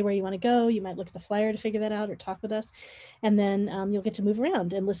 You'll say where you want to go. You might look at the flyer to figure that out or talk with us. And then you'll get to move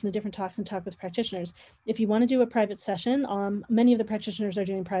around and listen to different talks and talk with practitioners. If you want to do a private session, many of the practitioners are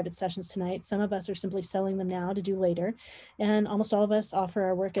doing private sessions tonight. Some of us are simply selling them now to do later. And almost all of us offer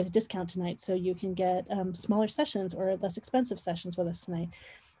our work at a discount tonight. So you can get smaller sessions or less expensive sessions with us tonight.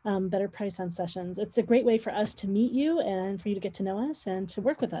 Better price on sessions. It's a great way for us to meet you and for you to get to know us and to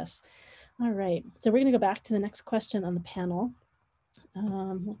work with us. All right, so we're going to go back to the next question on the panel.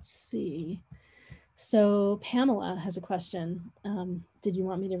 Let's see. So Pamela has a question. Did you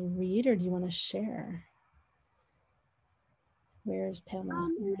want me to read or do you want to share? Where's Pamela?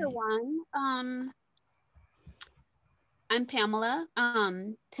 Either one. I'm Pamela,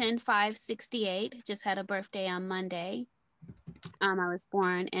 10/5/68, just had a birthday on Monday. I was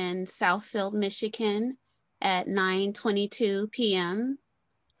born in Southfield, Michigan at 9:22 p.m.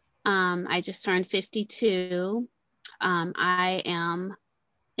 I just turned 52. I am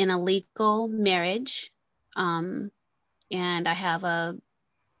in a legal marriage, and I have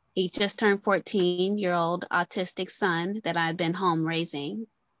he just turned 14-year-old autistic son that I've been home raising.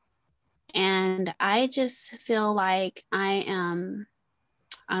 And I just feel like I'm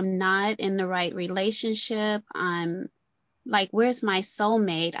not in the right relationship. I'm like, where's my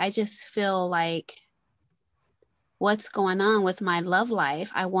soulmate? I just feel like, what's going on with my love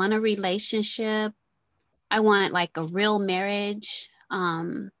life? I want a relationship. I want like a real marriage.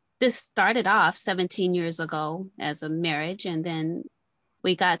 This started off 17 years ago as a marriage, and then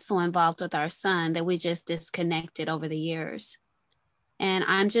we got so involved with our son that we just disconnected over the years. And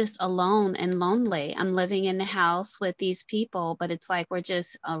I'm just alone and lonely. I'm living in the house with these people, but it's like we're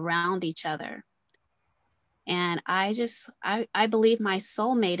just around each other. And I believe my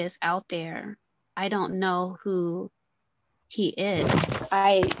soulmate is out there. I don't know who he is.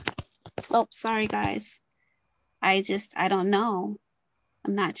 Oh, sorry guys. I don't know.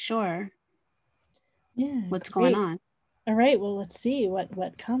 I'm not sure. Yeah, what's going on. All right, well, let's see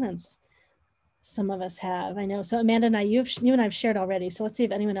what comments some of us have. I know, so Amanda and I, you and I have shared already, so let's see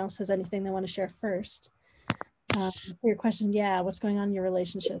if anyone else has anything they want to share first. For your question, yeah, what's going on in your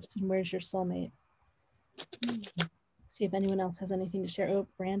relationships and where's your soulmate? See if anyone else has anything to share. Oh,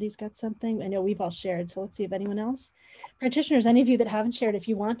 Brandy's got something. I know we've all shared, so let's see if anyone else. Practitioners, any of you that haven't shared, if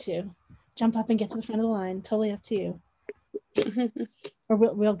you want to, jump up and get to the front of the line. Totally up to you. Or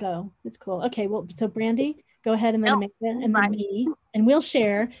we'll go. It's cool. Okay, well, so Brandy, go ahead, and then Amanda, and then me, and we'll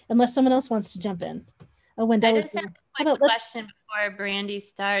share unless someone else wants to jump in. Oh, Wendell. I just have a quick question before Brandy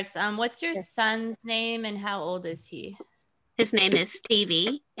starts. What's your son's name and how old is he? His name is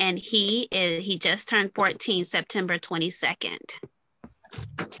Stevie, and he just turned 14 September 22nd.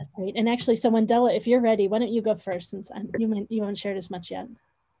 That's great. And actually, so Wendella, if you're ready, why don't you go first, since you haven't shared as much yet.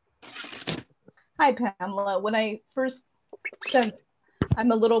 Hi, Pamela. When I first said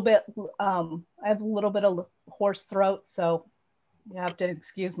I'm a little bit, I have a little bit of hoarse throat, so you have to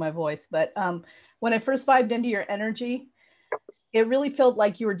excuse my voice. But when I first vibed into your energy, it really felt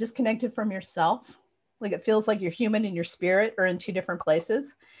like you were disconnected from yourself. Like it feels like your human and your spirit are in two different places.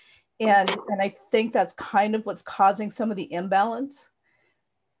 And I think that's kind of what's causing some of the imbalance.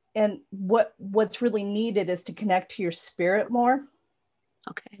 And what's really needed is to connect to your spirit more.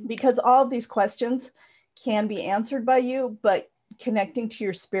 Okay. Because all of these questions can be answered by you, but connecting to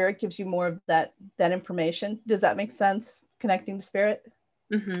your spirit gives you more of that information. Does that make sense? Connecting to spirit?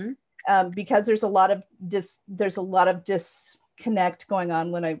 Mm-hmm. Because there's a lot of disconnect going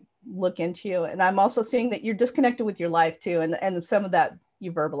on when I look into you. And I'm also seeing that you're disconnected with your life too. And some of that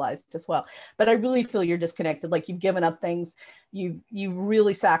you verbalized as well. But I really feel you're disconnected, like you've given up things, you've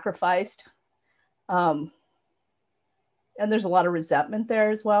really sacrificed. And there's a lot of resentment there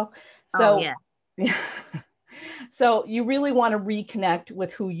as well. So, yeah. So you really want to reconnect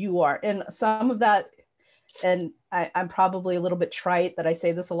with who you are. And some of that, and I'm probably a little bit trite that I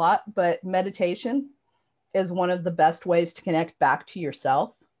say this a lot, but meditation is one of the best ways to connect back to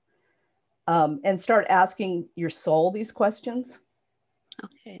yourself, and start asking your soul these questions.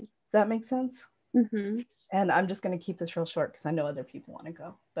 Okay. Does that make sense? Mm-hmm. And I'm just going to keep this real short because I know other people want to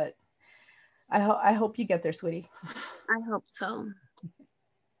go, but I hope you get there, sweetie. I hope so.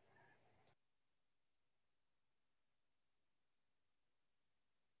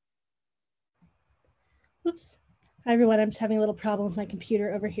 Oops. Hi, everyone. I'm just having a little problem with my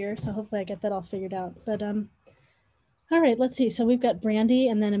computer over here, so hopefully I get that all figured out. But all right, let's see. So we've got Brandy,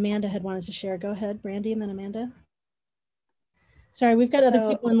 and then Amanda had wanted to share. Go ahead, Brandy, and then Amanda. Sorry, we've got other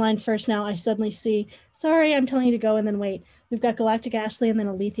people in line first now. I suddenly see, sorry, I'm telling you to go and then wait. We've got Galactic Ashley and then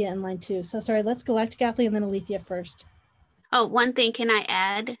Alethea in line too. So sorry, let's Galactic Ashley and then Alethea first. Oh, one thing, can I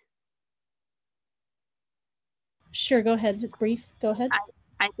add? Sure, go ahead. It's brief. Go ahead.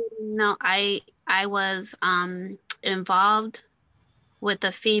 I didn't know. I was involved with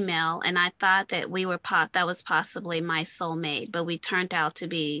a female, and I thought that we were that was possibly my soulmate, but we turned out to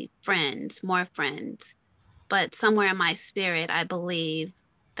be friends, more friends. But somewhere in my spirit, I believe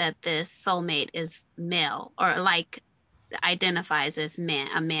that this soulmate is male, or like identifies as a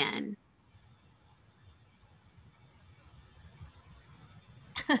man.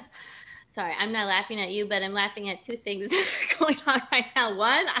 Sorry, I'm not laughing at you, but I'm laughing at two things that are going on right now.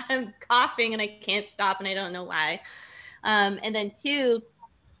 One, I'm coughing and I can't stop and I don't know why. And then two,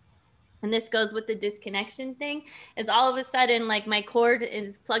 and this goes with the disconnection thing, is all of a sudden, like my cord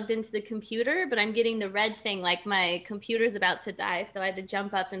is plugged into the computer, but I'm getting the red thing, like my computer's about to die. So I had to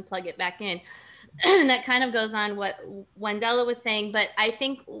jump up and plug it back in. And that kind of goes on what Wendella was saying. But I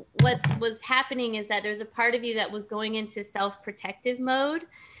think what was happening is that there's a part of you that was going into self-protective mode.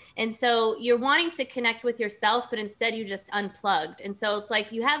 And so you're wanting to connect with yourself, but instead you just unplugged. And so it's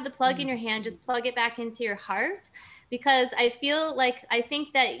like you have the plug in your hand, just plug it back into your heart. Because I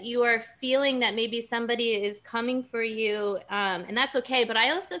think that you are feeling that maybe somebody is coming for you, and that's okay. But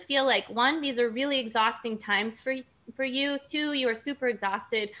I also feel like, one, these are really exhausting times for you. Two, you are super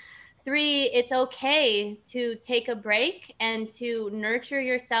exhausted. Three, it's okay to take a break and to nurture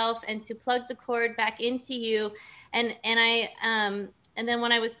yourself and to plug the cord back into you. And then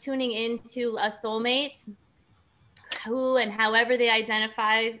when I was tuning into a soulmate, who and however they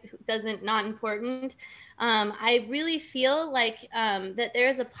identify, not important. I really feel like that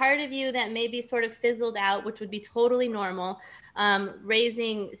there's a part of you that maybe sort of fizzled out, which would be totally normal,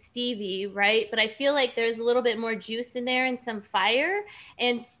 raising Stevie, right? But I feel like there's a little bit more juice in there and some fire,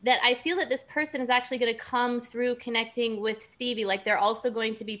 and that I feel that this person is actually going to come through connecting with Stevie. Like they're also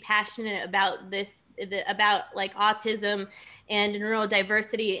going to be passionate about this, about like autism and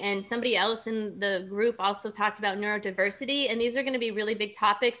neurodiversity. And somebody else in the group also talked about neurodiversity. And these are going to be really big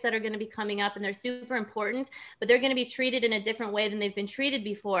topics that are going to be coming up, and they're super important, but they're going to be treated in a different way than they've been treated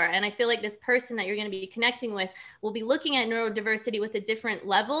before. And I feel like this person that you're going to be connecting with will be looking at neurodiversity with a different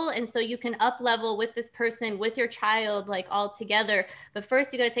level. And so you can up level with this person, with your child, like all together. But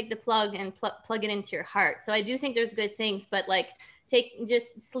first you got to take the plug and plug it into your heart. So I do think there's good things, but like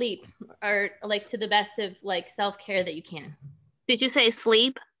just sleep, or like to the best of like self-care that you can. Did you say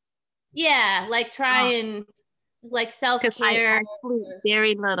sleep? Yeah, like try and like self-care. I sleep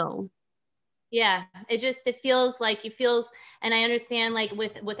very little. Yeah, it feels like and I understand like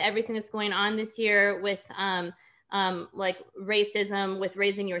with everything that's going on this year with like racism, with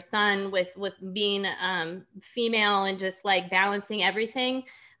raising your son, with being female, and just like balancing everything.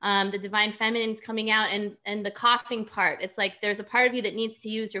 The divine feminine's coming out, and the coughing part, it's like there's a part of you that needs to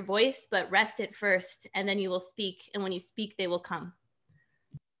use your voice, but rest it first, and then you will speak. And when you speak, they will come.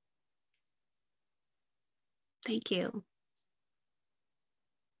 Thank you.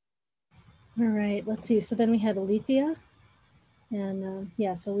 All right, let's see. So then we had Alethea, and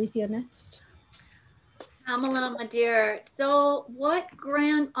so Alethea next. Pamela, my dear. So what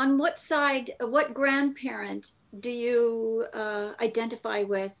grandparent do you identify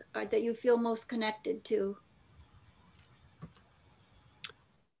with, or that you feel most connected to?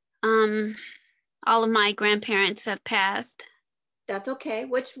 All of my grandparents have passed. That's okay.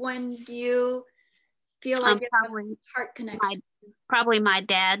 Which one do you feel like you have a heart connection? Probably my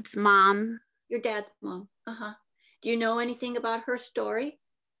dad's mom. Your dad's mom. Uh-huh. Do you know anything about her story?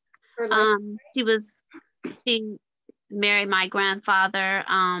 Her life story? married my grandfather.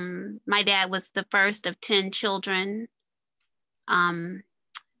 My dad was the first of 10 children.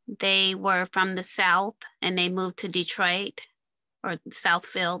 They were from the South and they moved to Detroit, or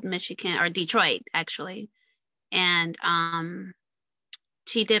Southfield, Michigan, or Detroit actually. And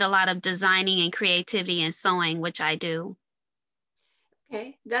she did a lot of designing and creativity and sewing, which I do.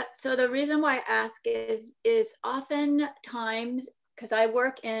 Okay, so the reason why I ask is oftentimes, because I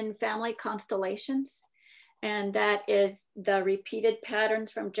work in family constellations, and that is the repeated patterns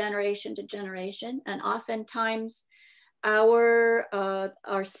from generation to generation. And oftentimes our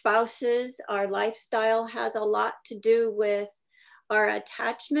spouses, our lifestyle has a lot to do with our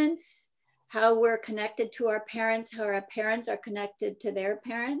attachments, how we're connected to our parents, how our parents are connected to their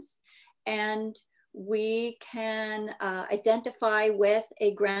parents. And we can identify with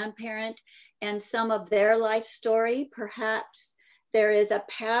a grandparent and some of their life story. Perhaps there is a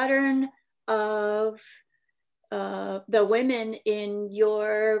pattern of the women in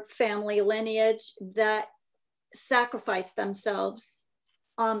your family lineage that sacrifice themselves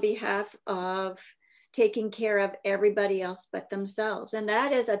on behalf of taking care of everybody else but themselves. And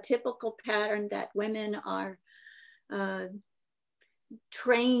that is a typical pattern that women are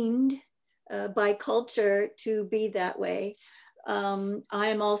trained by culture to be that way.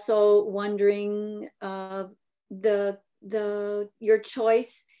 I'm also wondering your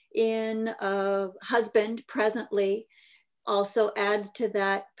choice in a husband presently also adds to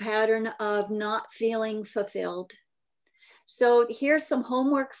that pattern of not feeling fulfilled. So here's some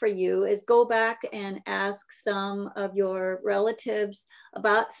homework for you: is go back and ask some of your relatives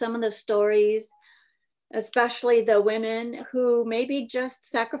about some of the stories, especially the women who maybe just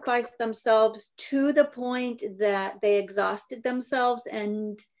sacrificed themselves to the point that they exhausted themselves.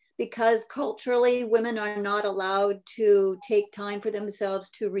 And because culturally women are not allowed to take time for themselves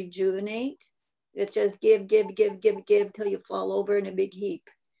to rejuvenate, it's just give till you fall over in a big heap.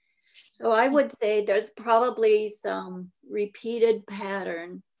 So I would say there's probably some repeated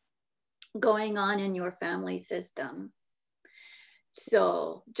pattern going on in your family system.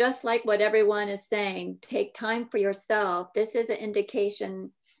 So just like what everyone is saying, take time for yourself. This is an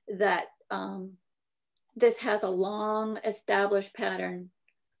indication that this has a long established pattern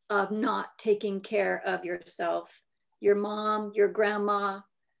of not taking care of yourself, your mom, your grandma,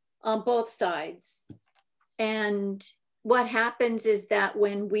 on both sides. And what happens is that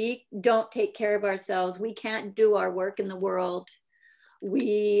when we don't take care of ourselves, we can't do our work in the world.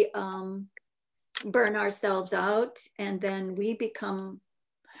 We burn ourselves out, and then we become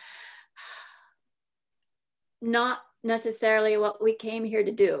not necessarily what we came here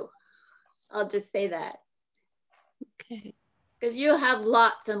to do. I'll just say that. Okay. Because you have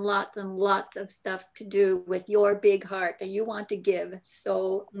lots and lots and lots of stuff to do with your big heart, and you want to give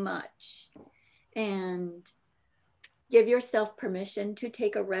so much. And give yourself permission to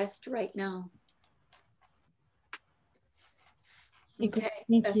take a rest right now. Okay.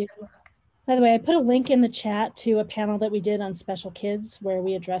 Thank you. By the way, I put a link in the chat to a panel that we did on special kids where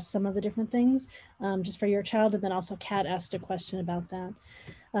we addressed some of the different things just for your child. And then also Kat asked a question about that.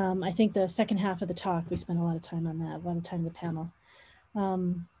 I think the second half of the talk, we spent a lot of time on that, a lot of time in the panel.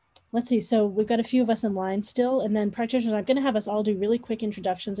 Let's see, so we've got a few of us in line still, and then practitioners, I'm gonna have us all do really quick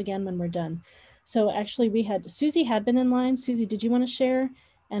introductions again when we're done. So actually Susie had been in line. Susie, did you wanna share?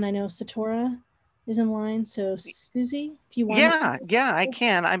 And I know Satora is in line. So Susie, if you want. Yeah, I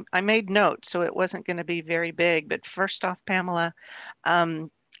can. I made notes, so it wasn't going to be very big. But first off, Pamela,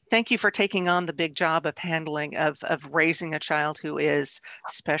 thank you for taking on the big job of handling of raising a child who is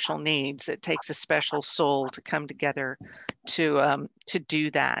special needs. It takes a special soul to come together to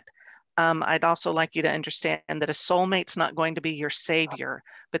do that. I'd also like you to understand that a soulmate's not going to be your savior,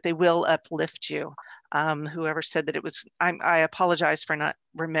 but they will uplift you. Whoever said that it was, I apologize for not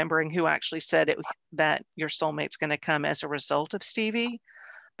remembering who actually said it, that your soulmate's going to come as a result of Stevie.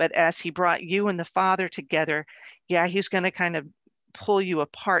 But as he brought you and the father together, yeah, he's going to kind of pull you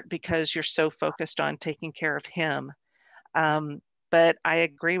apart because you're so focused on taking care of him. But I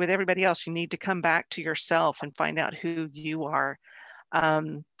agree with everybody else. You need to come back to yourself and find out who you are.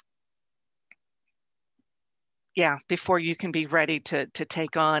 Yeah, before you can be ready to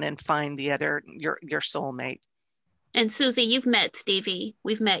take on and find the other, your soulmate. And Susie, you've met Stevie.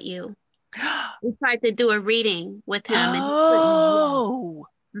 We've met you. We tried to do a reading with him. Oh.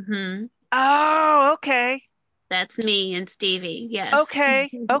 And mm-hmm. Oh, okay. That's me and Stevie. Yes. Okay.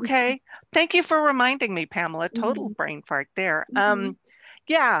 Okay. Thank you for reminding me, Pamela. Total brain fart there.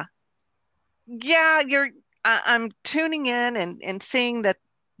 Yeah. I'm tuning in and seeing that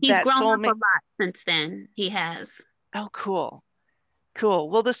he's that grown soulmate... up a lot since then. He has. Oh, cool. Cool.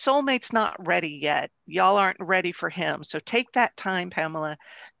 Well, the soulmate's not ready yet. Y'all aren't ready for him. So take that time, Pamela,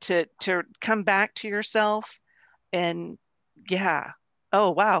 to come back to yourself. And yeah.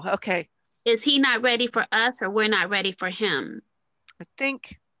 Oh, wow. Okay. Is he not ready for us, or we're not ready for him? I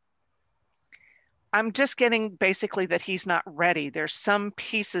think I'm just getting basically that he's not ready. There's some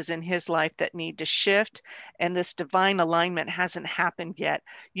pieces in his life that need to shift, and this divine alignment hasn't happened yet.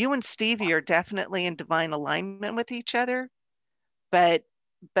 You and Stevie are definitely in divine alignment with each other, but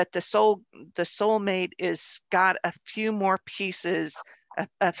the soulmate is got a few more pieces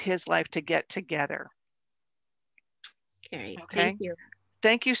of his life to get together. Okay. Okay. Thank you.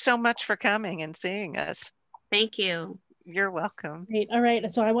 Thank you so much for coming and seeing us. Thank you. You're welcome. Great. All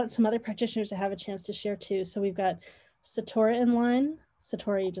right. So I want some other practitioners to have a chance to share too. So we've got Satora in line.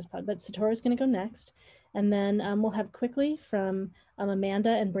 Satora, you just popped, but Satora is going to go next. And then we'll have quickly from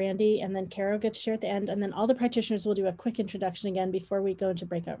Amanda and Brandy, and then Carol get to share at the end. And then all the practitioners will do a quick introduction again before we go into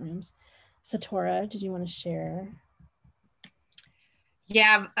breakout rooms. Satora, did you want to share?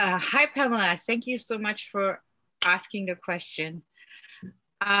 Yeah. Hi, Pamela. Thank you so much for asking the question.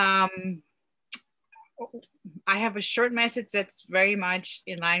 I have a short message that's very much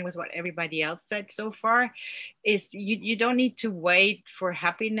in line with what everybody else said so far. Is you don't need to wait for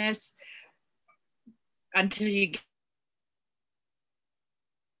happiness until you get.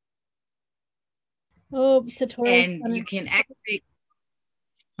 Oh, Satora. And you can actually.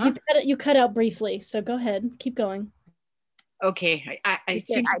 Huh? You cut out briefly, so go ahead. Keep going. Okay. I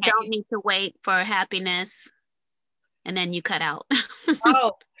don't need to wait for happiness. And then you cut out.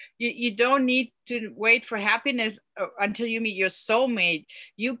 Oh, you don't need to wait for happiness until you meet your soulmate.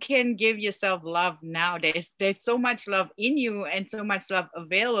 You can give yourself love now. There's so much love in you and so much love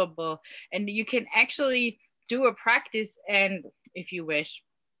available. And you can actually do a practice, and if you wish,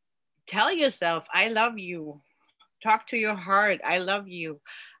 tell yourself, I love you. Talk to your heart. I love you.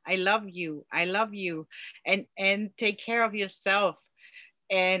 I love you. I love you. And take care of yourself.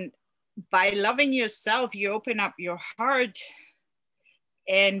 And by loving yourself, you open up your heart.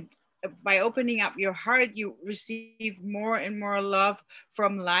 And by opening up your heart, you receive more and more love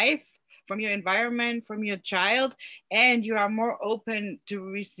from life, from your environment, from your child, and you are more open to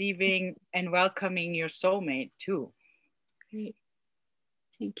receiving and welcoming your soulmate too. Great.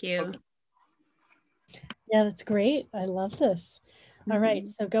 Thank you. Okay. Yeah, that's great. I love this. All right,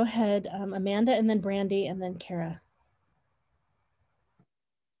 so go ahead, Amanda, and then Brandy, and then Kara.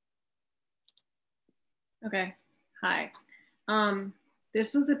 Okay. Hi.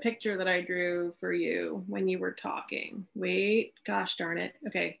 This was a picture that I drew for you when you were talking. Wait, gosh darn it.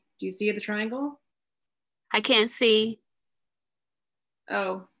 Okay. Do you see the triangle? I can't see.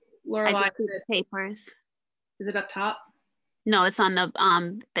 Oh, Lorelai. I just see the papers. Is it up top? No, it's on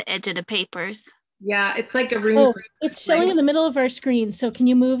the edge of the papers. Yeah, it's like a rune. Oh, it's showing in the middle of our screen. So can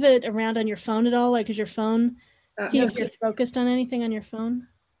you move it around on your phone at all? Like, is your phone, see if you're focused on anything on your phone?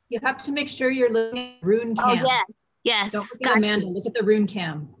 You have to make sure you're looking at rune cam. Oh, yeah. Yes. Don't forget Amanda, look at the rune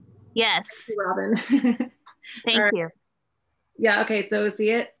cam. Yes. Thank you, Robin. Thank you. Yeah, okay, so see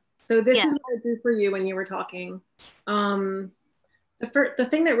it? So this is what I drew for you when you were talking. The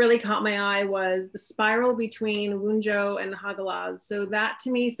thing that really caught my eye was the spiral between Wunjo and Hagalaz. So that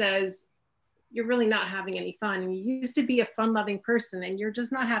to me says, you're really not having any fun. You used to be a fun-loving person and you're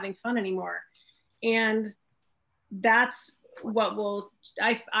just not having fun anymore. And that's what will,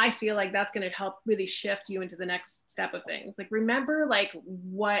 I feel like that's going to help really shift you into the next step of things. Like, remember like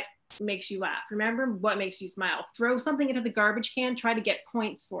what makes you laugh. Remember what makes you smile. Throw something into the garbage can, try to get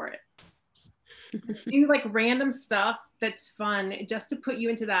points for it. Do like random stuff that's fun just to put you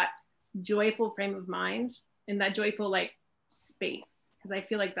into that joyful frame of mind and that joyful like space. Because I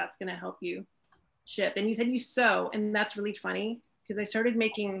feel like that's going to help you shift. And you said you sew, and that's really funny because I started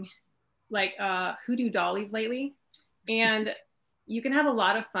making like hoodoo dollies lately, and you can have a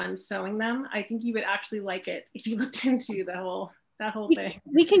lot of fun sewing them. I think you would actually like it if you looked into that whole thing.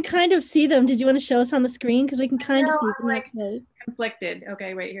 We can kind of see them. Did you want to show us on the screen? Because we can kind of see them. Like conflicted.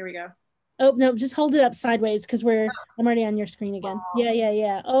 Okay, wait, here we go. Oh no, just hold it up sideways because I'm already on your screen again.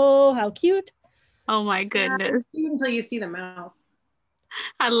 Yeah. Oh, how cute. Oh my goodness. Yeah, until you see the mouth.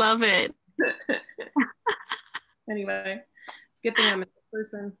 I love it. Anyway, it's a good thing I'm a nice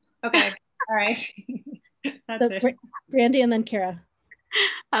person. Okay, all right. That's so, it. Brandy and then Kara.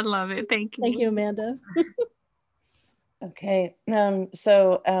 I love it. Thank you. Thank you, Amanda. Okay,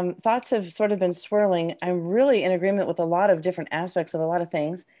 so thoughts have sort of been swirling. I'm really in agreement with a lot of different aspects of a lot of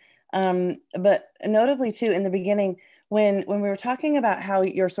things, but notably too in the beginning when we were talking about how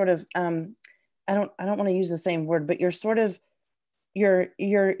you're sort of I don't want to use the same word, but you're sort of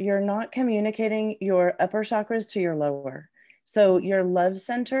you're not communicating your upper chakras to your lower. So your love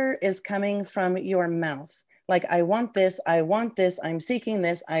center is coming from your mouth. Like, I want this, I'm seeking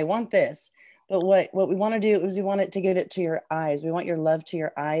this, I want this. But what we want to do is we want it to get it to your eyes. We want your love to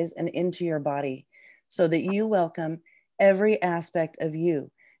your eyes and into your body so that you welcome every aspect of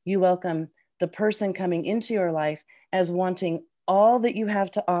you. You welcome the person coming into your life as wanting all that you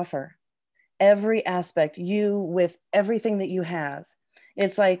have to offer, every aspect, you with everything that you have.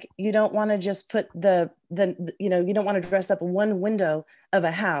 It's like, you don't want to just put you don't want to dress up one window of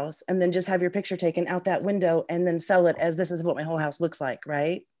a house and then just have your picture taken out that window and then sell it as this is what my whole house looks like,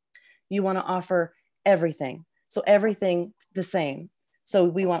 right? You want to offer everything. So everything the same. So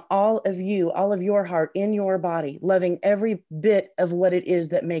we want all of you, all of your heart in your body, loving every bit of what it is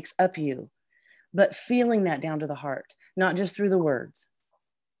that makes up you, but feeling that down to the heart, not just through the words.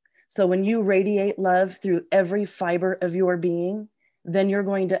 So when you radiate love through every fiber of your being, then you're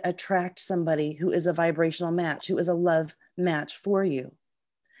going to attract somebody who is a vibrational match, who is a love match for you.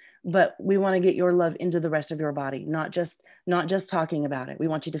 But we want to get your love into the rest of your body, not just talking about it. We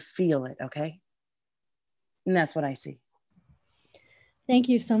want you to feel it, okay? And that's what I see. Thank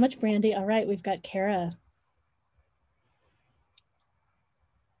you so much, Brandy. All right, we've got Kara.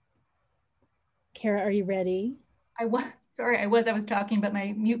 Kara, are you ready? I was talking, but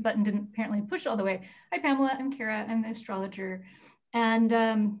my mute button didn't apparently push all the way. Hi, Pamela. I'm Kara. I'm the astrologer. And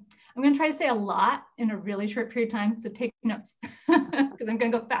I'm going to try to say a lot in a really short period of time. So take notes because I'm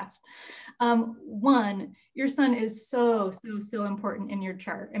going to go fast. One, your son is so important in your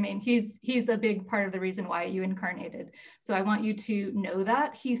chart. I mean, he's a big part of the reason why you incarnated. So I want you to know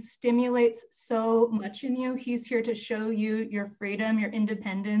that he stimulates so much in you. He's here to show you your freedom, your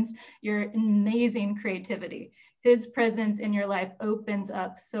independence, your amazing creativity. His presence in your life opens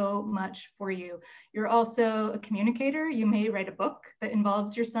up so much for you. You're also a communicator. You may write a book that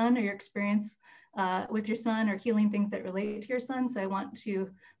involves your son or your experience with your son or healing things that relate to your son. So I want to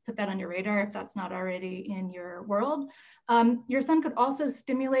put that on your radar if that's not already in your world. Your son could also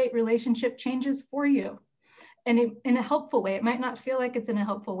stimulate relationship changes for you. And in a helpful way. It might not feel like it's in a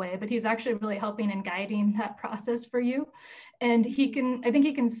helpful way, but he's actually really helping and guiding that process for you. And I think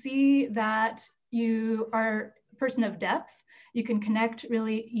he can see that you are a person of depth. You can connect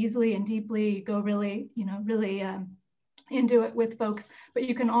really easily and deeply, go really into it with folks, but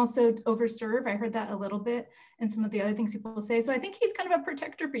you can also overserve. I heard that a little bit in some of the other things people say. So I think he's kind of a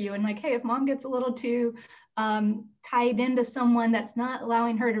protector for you. And like, hey, if mom gets a little too tied into someone that's not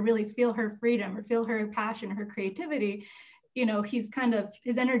allowing her to really feel her freedom or feel her passion, her creativity, you know, his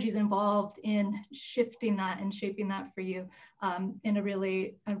energy is involved in shifting that and shaping that for you in a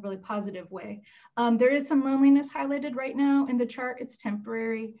really positive way. There is some loneliness highlighted right now in the chart. It's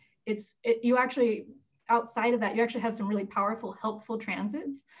temporary. You actually, outside of that, you actually have some really powerful, helpful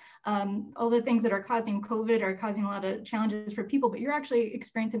transits. All the things that are causing COVID are causing a lot of challenges for people, but you're actually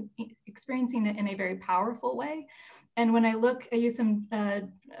experiencing it in a very powerful way. And when I use some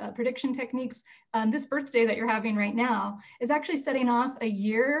prediction techniques, this birthday that you're having right now is actually setting off a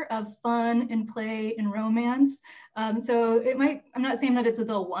year of fun and play and romance. So I'm not saying that it's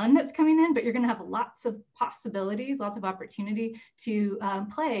the one that's coming in, but you're gonna have lots of possibilities, lots of opportunity to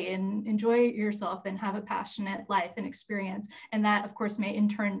play and enjoy yourself and have a passionate life and experience. And that, of course, may in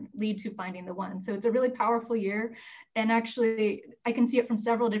turn lead to finding the one. So it's a really powerful year. And actually, I can see it from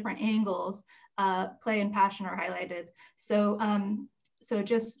several different angles. Play and passion are highlighted. So, so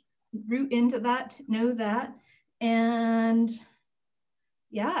just root into that, know that, and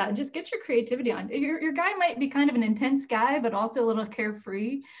yeah, just get your creativity on. Your guy might be kind of an intense guy, but also a little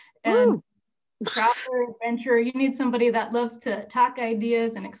carefree and traveler, adventurer. You need somebody that loves to talk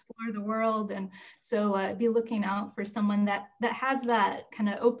ideas and explore the world. And so be looking out for someone that has that kind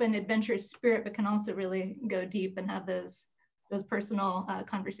of open, adventurous spirit, but can also really go deep and have those personal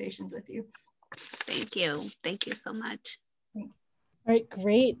conversations with you. Thank you. Thank you so much. All right,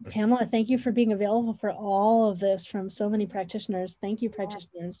 great. Pamela, thank you for being available for all of this from so many practitioners. Thank you,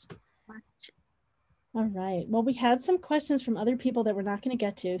 practitioners. All right. Well, we had some questions from other people that we're not going to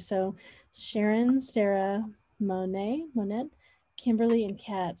get to. So Sharon, Sarah, Monette, Kimberly, and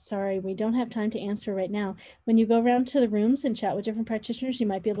Kat, sorry, we don't have time to answer right now. When you go around to the rooms and chat with different practitioners, you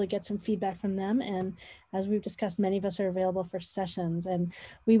might be able to get some feedback from them. And as we've discussed, many of us are available for sessions. And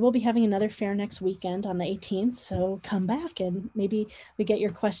we will be having another fair next weekend on the 18th. So come back and maybe we get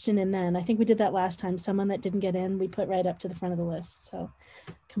your question in then. I think we did that last time. Someone that didn't get in, we put right up to the front of the list. So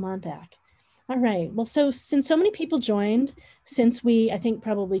come on back. All right. Well, so since so many people joined, I think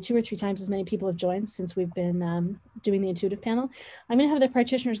probably 2 or 3 times as many people have joined since we've been doing the intuitive panel, I'm going to have the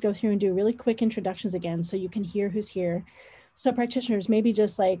practitioners go through and do really quick introductions again so you can hear who's here. So practitioners, maybe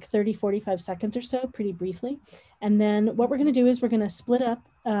just like 30, 45 seconds or so, pretty briefly. And then what we're going to do is we're going to split up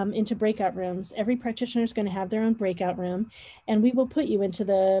into breakout rooms. Every practitioner is going to have their own breakout room, and we will put you into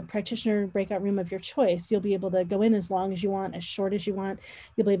the practitioner breakout room of your choice. You'll be able to go in as long as you want, as short as you want.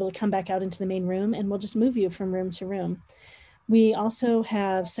 You'll be able to come back out into the main room, and we'll just move you from room to room. We also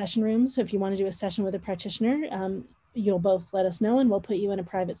have session rooms. So if you want to do a session with a practitioner, you'll both let us know, and we'll put you in a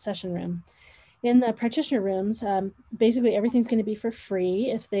private session room. In the practitioner rooms, basically everything's going to be for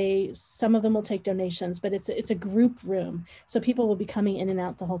free. Some of them will take donations, but it's a group room, so people will be coming in and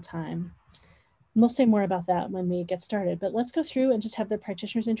out the whole time. And we'll say more about that when we get started, but let's go through and just have the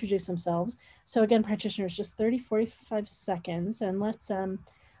practitioners introduce themselves. So again, practitioners, just 30, 45 seconds, and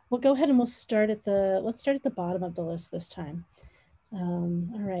we'll go ahead and let's start at the bottom of the list this time.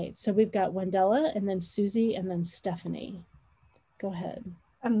 All right, so we've got Wendella, and then Susie, and then Stephanie. Go ahead.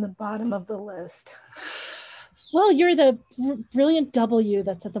 I'm the bottom of the list. Well, you're the brilliant W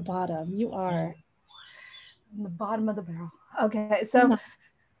that's at the bottom. You are. I'm the bottom of the barrel. Okay, so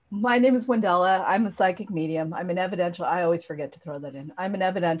my name is Wendella. I'm a psychic medium. I'm an evidential, I always forget to throw that in. I'm an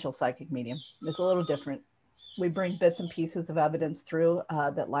evidential psychic medium. It's a little different. We bring bits and pieces of evidence through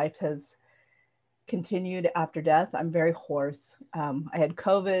that life has continued after death. I'm very hoarse. I had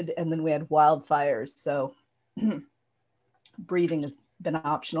COVID, and then we had wildfires. So breathing has been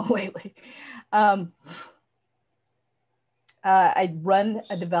optional lately. I run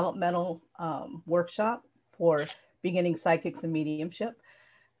a developmental workshop for beginning psychics and mediumship.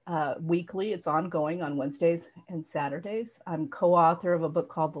 Weekly, it's ongoing on Wednesdays and Saturdays. I'm co-author of a book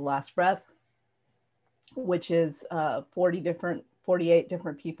called The Last Breath, which is 48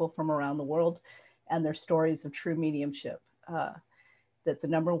 different people from around the world and their stories of true mediumship. That's a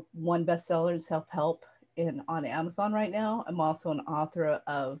 #1 bestseller in self-help on Amazon right now. I'm also an author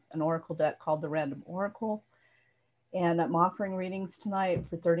of an oracle deck called The Random Oracle. And I'm offering readings tonight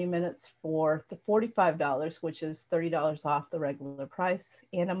for 30 minutes for the $45, which is $30 off the regular price.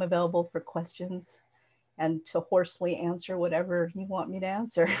 And I'm available for questions and to hoarsely answer whatever you want me to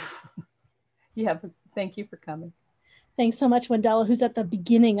answer. Thank you for coming. Thanks so much, Wendella, who's at the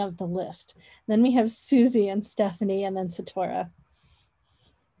beginning of the list. Then we have Susie and Stephanie, and then Satora.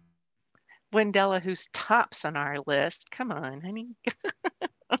 Wendella, who's tops on our list. Come on, honey.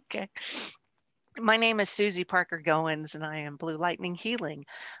 Okay. My name is Susie Parker Goins, and I am Blue Lightning Healing.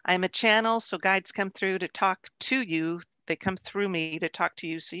 I'm a channel, so guides come through to talk to you. They come through me to talk to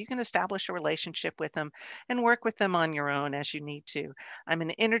you so you can establish a relationship with them and work with them on your own as you need to. I'm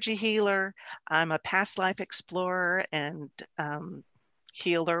an energy healer. I'm a past life explorer and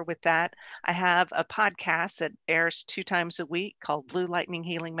healer with that. I have a podcast that airs 2 times a week called Blue Lightning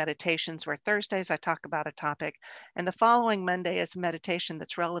Healing Meditations, where Thursdays I talk about a topic, and the following Monday is a meditation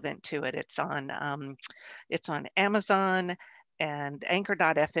that's relevant to it. It's on Amazon, and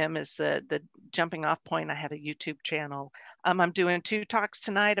Anchor.fm is the jumping off point. I have a YouTube channel. I'm doing 2 talks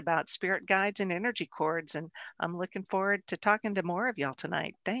tonight about spirit guides and energy cords, and I'm looking forward to talking to more of y'all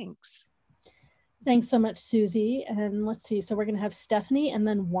tonight. Thanks. Thanks so much, Susie. And let's see, so we're going to have Stephanie, and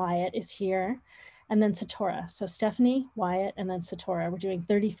then Wyatt is here, and then Satora. So Stephanie, Wyatt, and then Satora. We're doing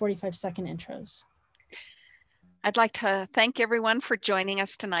 30, 45 second intros. I'd like to thank everyone for joining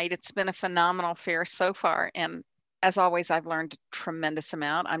us tonight. It's been a phenomenal fair so far, and as always, I've learned a tremendous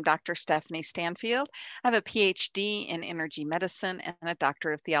amount. I'm Dr. Stephanie Stanfield. I have a PhD in energy medicine and a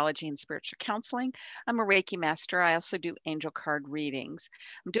doctorate of theology and spiritual counseling. I'm a Reiki master. I also do angel card readings.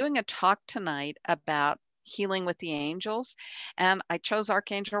 I'm doing a talk tonight about healing with the angels, and I chose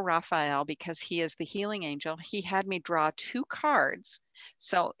Archangel Raphael because he is the healing angel. He had me draw 2 cards,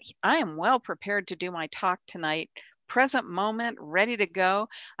 so I am well prepared to do my talk tonight. Present moment, ready to go.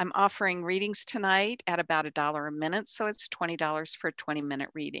 I'm offering readings tonight at about $1 a minute, so it's $20 for a 20-minute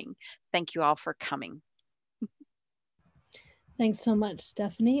reading. Thank you all for coming. Thanks so much,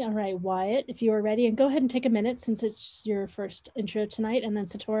 Stephanie. All right, Wyatt, if you are ready, and go ahead and take a minute since it's your first intro tonight, and then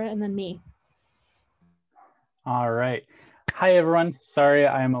Satora, and then me. All right. Hi, everyone. Sorry,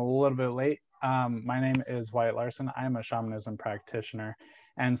 I'm a little bit late. My name is Wyatt Larson. I am a shamanism practitioner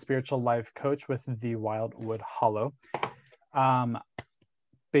and spiritual life coach with the Wildwood Hollow.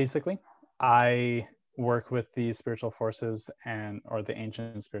 Basically, I work with the spiritual forces or the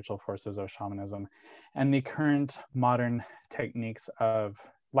ancient spiritual forces of shamanism and the current modern techniques of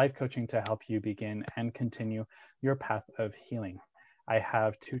life coaching to help you begin and continue your path of healing. I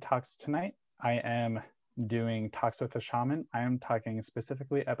have 2 talks tonight. I am doing talks with a shaman. I am talking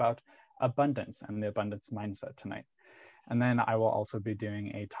specifically about abundance and the abundance mindset tonight. And then I will also be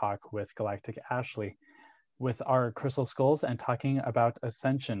doing a talk with Galactic Ashley with our crystal skulls and talking about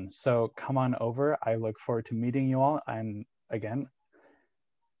ascension. So come on over. I look forward to meeting you all, and again,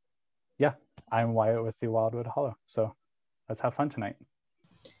 yeah, I'm Wyatt with the Wildwood Hollow. So let's have fun tonight.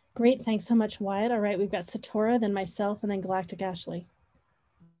 Great, thanks so much, Wyatt. All right, we've got Satora, then myself, and then Galactic Ashley.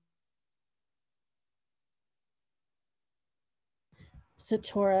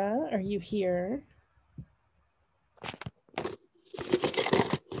 Satora, are you here?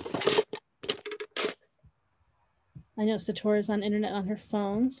 I know Satora's on internet on her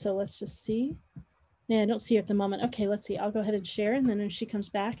phone, so let's just see. Yeah, I don't see her at the moment. Okay, let's see. I'll go ahead and share, and then when she comes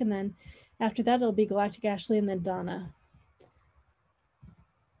back, and then after that, it'll be Galactic Ashley and then Donna.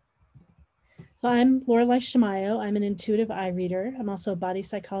 So I'm Lorelei Shamayo. I'm an intuitive eye reader. I'm also a body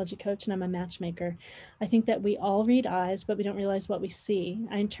psychology coach, and I'm a matchmaker. I think that we all read eyes, but we don't realize what we see.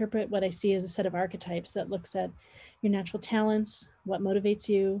 I interpret what I see as a set of archetypes that looks at your natural talents, what motivates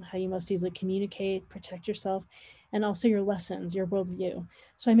you, how you most easily communicate, protect yourself, and also your lessons, your worldview.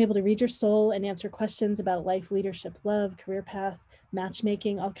 So I'm able to read your soul and answer questions about life, leadership, love, career path,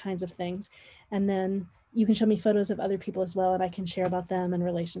 matchmaking, all kinds of things. And then you can show me photos of other people as well, and I can share about them and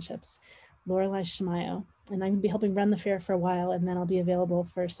relationships. Lorelei Shamayo, and I'm going to be helping run the fair for a while, and then I'll be available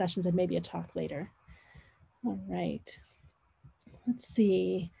for sessions and maybe a talk later. All right, let's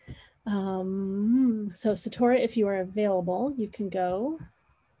see. So Satora, if you are available, you can go.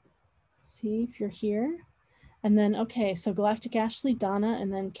 See if you're here. And then, okay, so Galactic Ashley, Donna,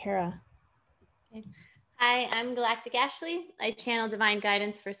 and then Kara. Okay. Hi, I'm Galactic Ashley. I channel divine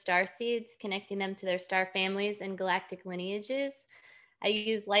guidance for star seeds, connecting them to their star families and galactic lineages. I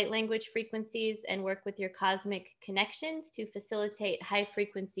use light language frequencies and work with your cosmic connections to facilitate high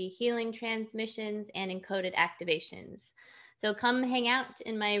frequency healing transmissions and encoded activations. So come hang out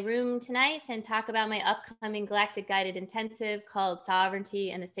in my room tonight and talk about my upcoming galactic guided intensive called Sovereignty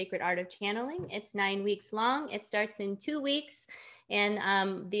and the Sacred Art of Channeling. It's 9 weeks long. It starts in 2 weeks.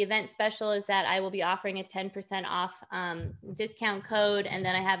 And the event special is that I will be offering a 10% off discount code. And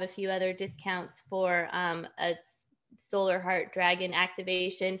then I have a few other discounts for a Solar Heart Dragon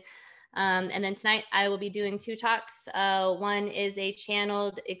activation. And then tonight I will be doing 2 talks. One is a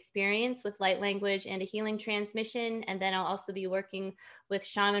channeled experience with light language and a healing transmission. And then I'll also be working with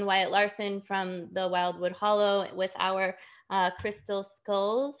Shaman Wyatt Larson from the Wildwood Hollow with our crystal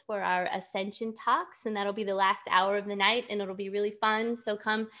skulls for our ascension talks. And that'll be the last hour of the night, and it'll be really fun. So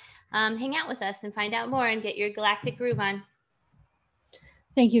come hang out with us and find out more and get your galactic groove on.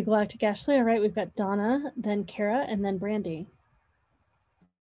 Thank you, Galactic Ashley. All right, we've got Donna, then Kara, and then Brandy.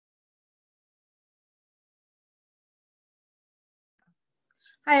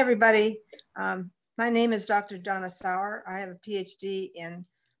 Hi, everybody. My name is Dr. Donna Sauer. I have a PhD in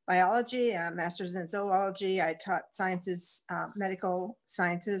biology, a master's in zoology. I taught sciences, medical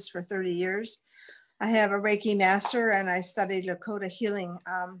sciences for 30 years. I have a Reiki master, and I studied Lakota healing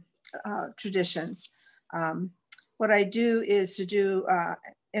traditions. What I do is to do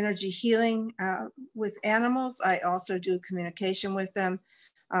energy healing with animals. I also do communication with them.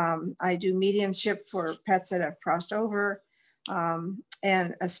 I do mediumship for pets that have crossed over,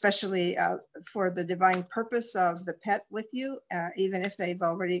 and especially for the divine purpose of the pet with you, even if they've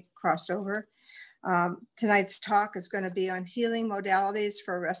already crossed over. Tonight's talk is going to be on healing modalities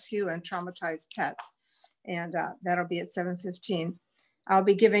for rescue and traumatized pets, and that'll be at 7:15. I'll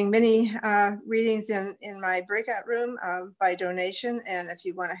be giving many readings in my breakout room by donation. And if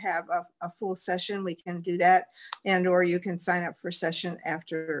you want to have a full session, we can do that. And or you can sign up for a session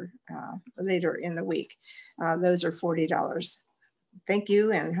after later in the week. Those are $40. Thank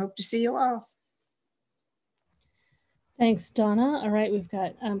you and hope to see you all. Thanks, Donna. All right, we've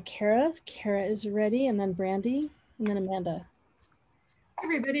got Kara. Kara is ready, and then Brandy, and then Amanda. Hey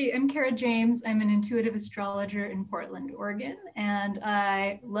everybody, I'm Kara James. I'm an intuitive astrologer in Portland, Oregon, and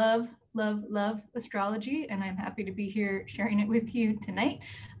I love astrology, and I'm happy to be here sharing it with you tonight.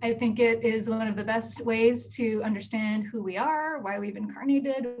 I think it is one of the best ways to understand who we are, why we've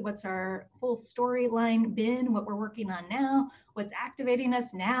incarnated, what's our whole storyline been, what we're working on now, what's activating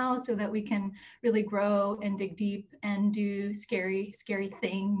us now, so that we can really grow and dig deep and do scary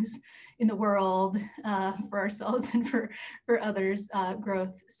things in the world for ourselves and for others'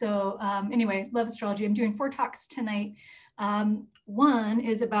 growth. So anyway, love astrology. I'm doing 4 talks tonight. One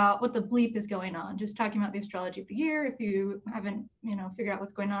is about what the bleep is going on, just talking about the astrology of the year. If you haven't, figured out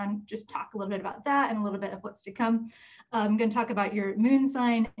what's going on, just talk a little bit about that and a little bit of what's to come. I'm going to talk about your moon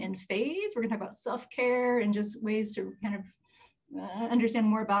sign and phase. We're going to talk about self-care and just ways to kind of understand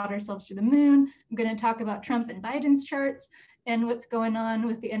more about ourselves through the moon. I'm going to talk about Trump and Biden's charts and what's going on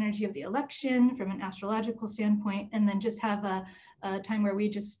with the energy of the election from an astrological standpoint, and then just have a a time where we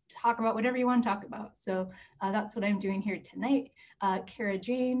just talk about whatever you want to talk about. So that's what I'm doing here tonight. Kara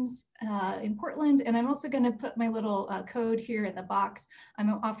James in Portland, and I'm also going to put my little code here in the box. I'm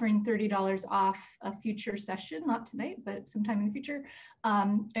offering $30 off a future session, not tonight, but sometime in the future.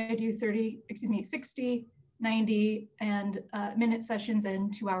 I do 60, 90 and minute sessions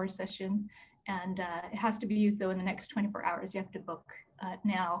and 2-hour sessions. And it has to be used though in the next 24 hours. You have to book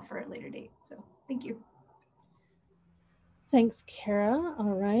now for a later date. So thank you. Thanks, Kara.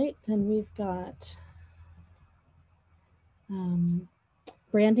 All right, then we've got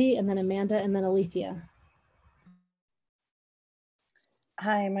Brandy, and then Amanda, and then Alethea.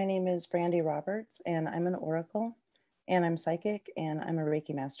 Hi, my name is Brandy Roberts, and I'm an oracle, and I'm psychic, and I'm a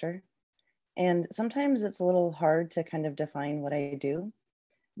Reiki master. And sometimes it's a little hard to kind of define what I do,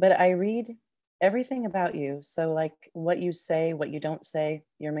 but I read everything about you. So like what you say, what you don't say,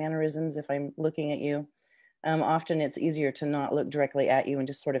 your mannerisms, if I'm looking at you. Often it's easier to not look directly at you and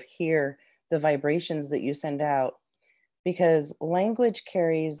just sort of hear the vibrations that you send out, because language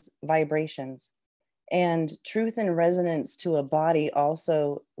carries vibrations, and truth and resonance to a body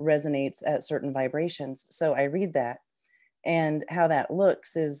also resonates at certain vibrations. So I read that, and how that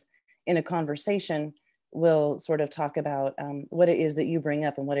looks is in a conversation, we'll sort of talk about what it is that you bring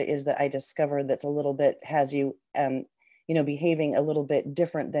up and what it is that I discover that's a little bit, has you, behaving a little bit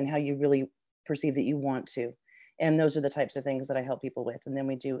different than how you really perceive that you want to. And those are the types of things that I help people with. And then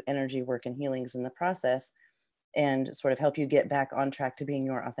we do energy work and healings in the process and sort of help you get back on track to being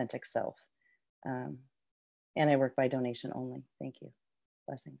your authentic self. And I work by donation only. Thank you.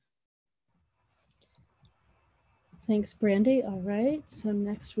 Blessings. Thanks, Brandy. All right, so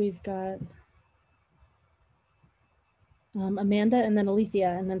next we've got Amanda, and then Alethea,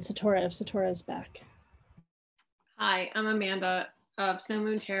 and then Satora, if Satora is back. Hi, I'm Amanda of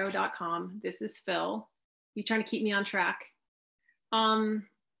snowmoontarot.com. This is Phil. He's trying to keep me on track.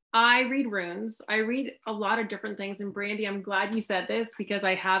 I read runes. I read a lot of different things. And Brandy, I'm glad you said this, because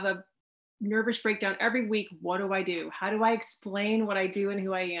I have a nervous breakdown every week. What do I do? How do I explain what I do and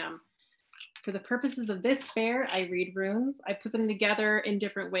who I am? For the purposes of this fair, I read runes. I put them together in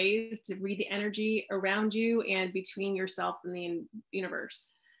different ways to read the energy around you and between yourself and the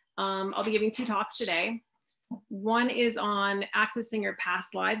universe. I'll be giving 2 talks today. One is on accessing your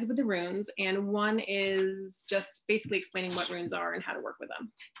past lives with the runes, and one is just basically explaining what runes are and how to work with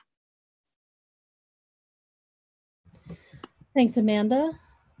them. Thanks, Amanda.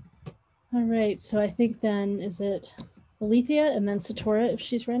 All right, so I think then, is it Alethea and then Satora if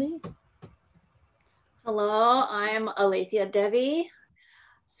she's ready? Hello, I'm Alethea Devi.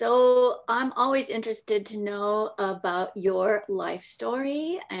 So I'm always interested to know about your life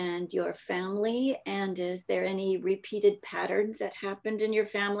story and your family, and is there any repeated patterns that happened in your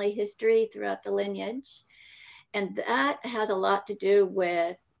family history throughout the lineage? And that has a lot to do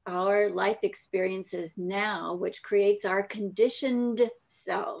with our life experiences now, which creates our conditioned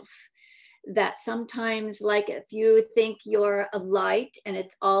self. That sometimes, like if you think you're a light and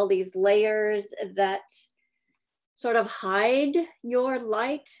it's all these layers that sort of hide your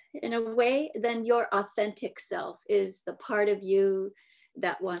light in a way, then your authentic self is the part of you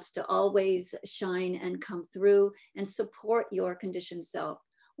that wants to always shine and come through and support your conditioned self.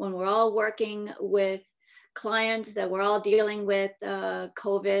 When we're all working with clients that we're all dealing with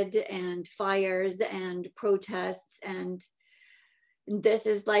COVID and fires and protests, and this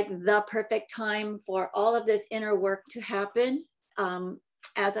is like the perfect time for all of this inner work to happen.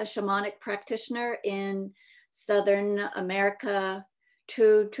 As a shamanic practitioner in Southern America,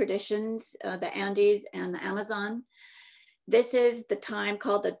 2 traditions, the Andes and the Amazon. This is the time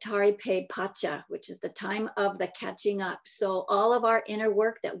called the Taripe Pacha, which is the time of the catching up. So all of our inner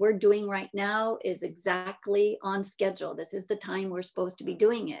work that we're doing right now is exactly on schedule. This is the time we're supposed to be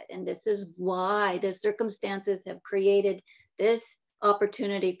doing it. And this is why the circumstances have created this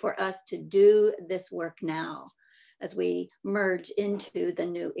opportunity for us to do this work now as we merge into the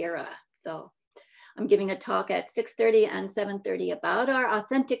new era. So I'm giving a talk at 6:30 and 7:30 about our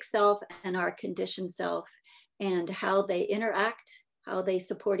authentic self and our conditioned self and how they interact, how they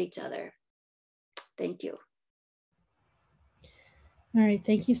support each other. Thank you. All right,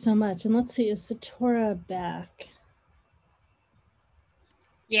 thank you so much. And let's see, is Satora back?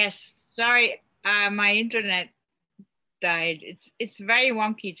 Yes, sorry, my internet died. It's very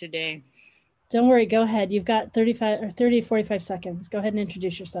wonky today. Don't worry, go ahead. You've got 30 to 45 seconds. Go ahead and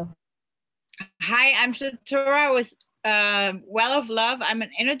introduce yourself. Hi, I'm Satora with Well of Love. I'm an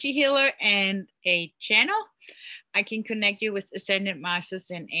energy healer and a channel. I can connect you with ascended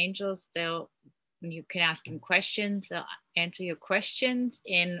masters and angels. They'll You can ask him questions, they'll answer your questions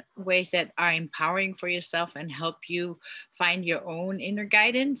in ways that are empowering for yourself and help you find your own inner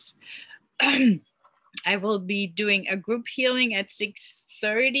guidance. I will be doing a group healing at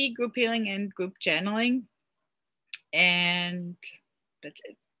 6:30, group healing and group channeling. And that's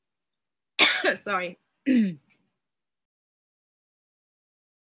it. Sorry.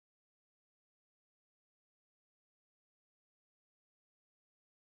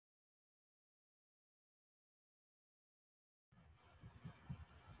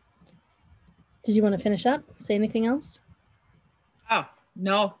 Did you want to finish up? Say anything else? Oh,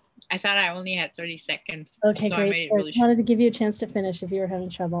 no. I thought I only had 30 seconds. Okay, so great. I made it I really just wanted to give you a chance to finish if you were having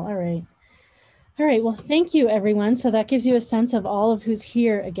trouble. All right. All right, well, thank you, everyone. So that gives you a sense of all of who's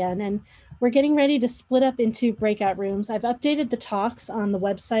here again. And we're getting ready to split up into breakout rooms. I've updated the talks on the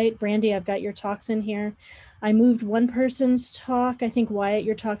website. Brandy, I've got your talks in here. I moved one person's talk. I think Wyatt,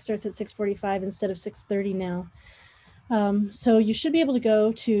 your talk starts at 6:45 instead of 6:30 now. So you should be able to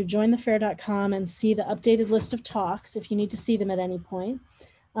go to jointhefair.com and see the updated list of talks if you need to see them at any point.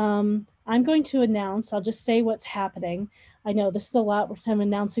 I'm going to announce, I'll just say what's happening. I know this is a lot, I'm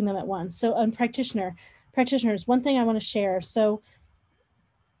announcing them at once. So practitioners, one thing I want to share. So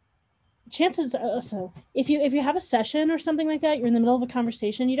chances so if you have a session or something like that, you're in the middle of a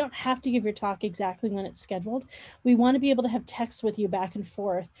conversation, you don't have to give your talk exactly when it's scheduled. We want to be able to have text with you back and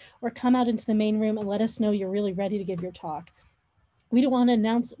forth, or come out into the main room and let us know you're really ready to give your talk. We don't want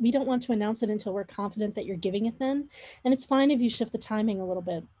to announce it until we're confident that you're giving it then. And it's fine if you shift the timing a little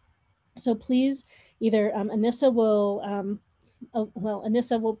bit. So please, either Anissa will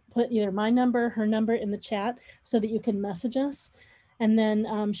put either my number, her number in the chat so that you can message us. And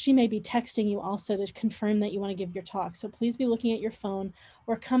then she may be texting you also to confirm that you want to give your talk. So please be looking at your phone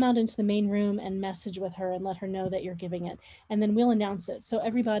or come out into the main room and message with her and let her know that you're giving it. And then we'll announce it. So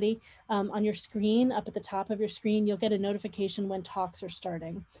everybody on your screen, up at the top of your screen, you'll get a notification when talks are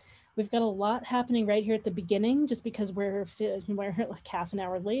starting. We've got a lot happening right here at the beginning, just because we're like half an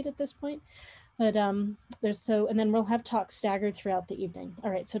hour late at this point. But and then we'll have talks staggered throughout the evening.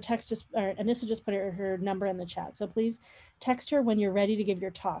 All right, so Anissa just put her number in the chat. So please text her when you're ready to give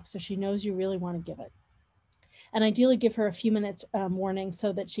your talk so she knows you really want to give it. And ideally give her a few minutes warning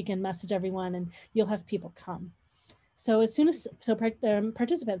so that she can message everyone and you'll have people come. So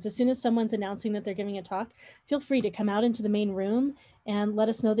participants, as soon as someone's announcing that they're giving a talk, feel free to come out into the main room and let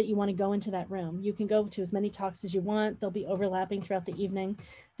us know that you want to go into that room. You can go to as many talks as you want. They'll be overlapping throughout the evening.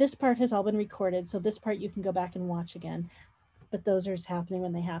 This part has all been recorded, so this part you can go back and watch again. But those are happening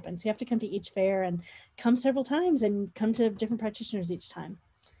when they happen. So you have to come to each fair and come several times and come to different practitioners each time.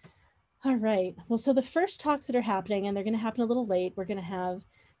 All right, well, so the first talks that are happening, and they're going to happen a little late, we're going to have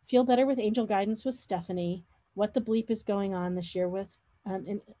Feel Better with Angel Guidance with Stephanie, What the Bleep is Going On this year with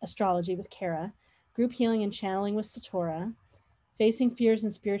in astrology with Kara, Group Healing and Channeling with Satora, Facing Fears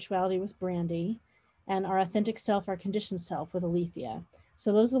and Spirituality with Brandy, and Our Authentic Self, Our Conditioned Self with Alethea.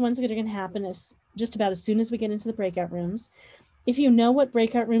 So those are the ones that are going to happen just about as soon as we get into the breakout rooms. If you know what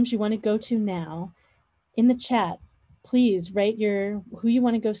breakout rooms you want to go to now, in the chat, please write who you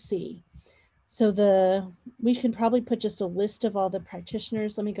want to go see. So we can probably put just a list of all the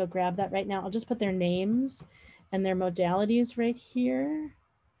practitioners. Let me go grab that right now. I'll just put their names and their modalities right here.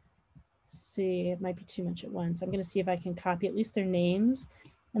 Let's see, it might be too much at once. I'm going to see if I can copy at least their names,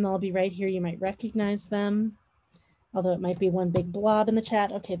 and they'll be right here. You might recognize them, although it might be one big blob in the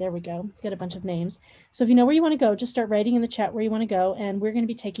chat. Okay, there we go. Got a bunch of names. So if you know where you want to go, just start writing in the chat where you want to go, and we're going to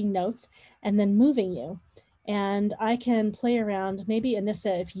be taking notes and then moving you. And I can play around. Maybe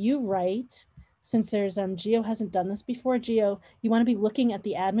Anissa, if you write, since there's Gio hasn't done this before. Gio, you want to be looking at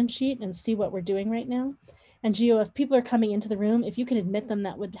the admin sheet and see what we're doing right now. And Gio, if people are coming into the room, if you can admit them,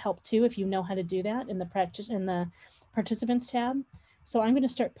 that would help too, if you know how to do that in the participants tab. So I'm going to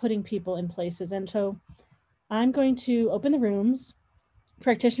start putting people in places. And so I'm going to open the rooms.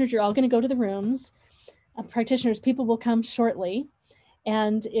 Practitioners, you're all going to go to the rooms. Practitioners, people will come shortly.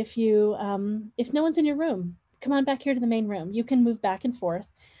 And if no one's in your room, come on back here to the main room. You can move back and forth.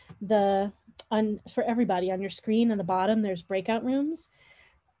 For everybody on your screen on the bottom, there's breakout rooms.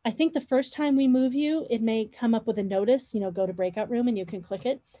 I think the first time we move you, it may come up with a notice, go to breakout room, and you can click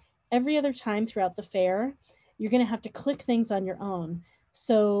it. Every other time throughout the fair, you're going to have to click things on your own.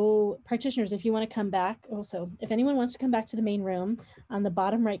 So practitioners, if you want to come back, also, if anyone wants to come back to the main room, on the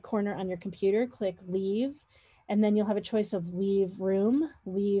bottom right corner on your computer, click leave, and then you'll have a choice of leave room,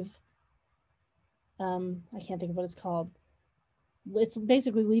 I can't think of what it's called. It's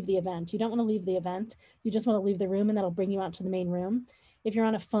basically leave the event. You don't want to leave the event. You just want to leave the room, and that'll bring you out to the main room. If you're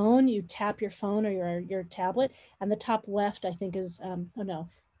on a phone, you tap your phone or your tablet, and the top left, I think, is,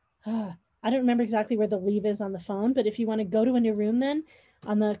 I don't remember exactly where the leave is on the phone, but if you want to go to a new room, then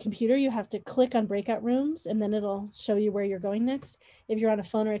on the computer, you have to click on breakout rooms and then it'll show you where you're going next. If you're on a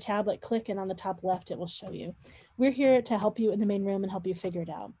phone or a tablet, click and on the top left, it will show you. We're here to help you in the main room and help you figure it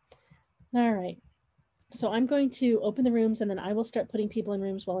out. All right. So I'm going to open the rooms and then I will start putting people in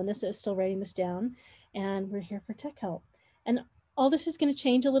rooms while Anissa is still writing this down. And we're here for tech help. And all this is going to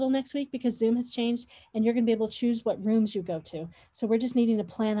change a little next week because Zoom has changed and you're going to be able to choose what rooms you go to. So we're just needing to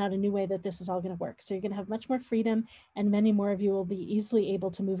plan out a new way that this is all going to work. So you're going to have much more freedom and many more of you will be easily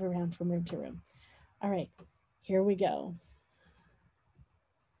able to move around from room to room. All right, here we go.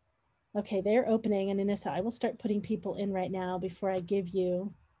 Okay, they're opening, and Anissa, I will start putting people in right now before I give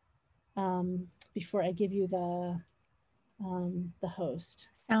you the host.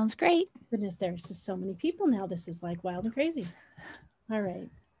 Sounds great. Goodness, there's just so many people now. This is like wild and crazy. All right.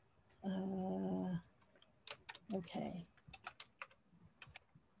 Okay.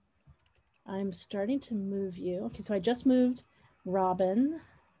 I'm starting to move you. Okay, so I just moved Robin,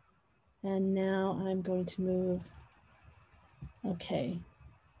 and now I'm going to move. Okay.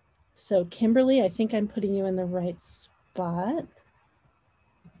 So Kimberly, I think I'm putting you in the right spot.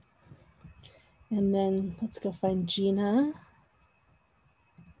 And then let's go find Gina.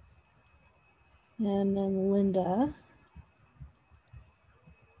 And then Linda.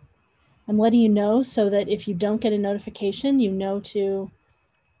 I'm letting you know so that if you don't get a notification, you know to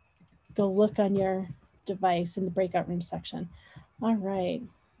go look on your device in the breakout room section. All right.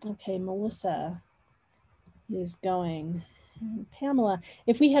 Okay, Melissa is going. And Pamela,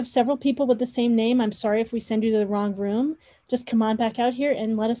 if we have several people with the same name, I'm sorry if we send you to the wrong room. Just come on back out here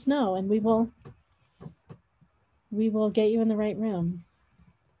and let us know, and we will get you in the right room.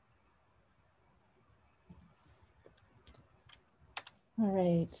 All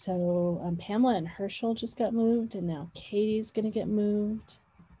right, so Pamela and Herschel just got moved, and now Katie's going to get moved.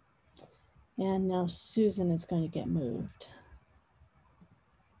 And now Susan is going to get moved.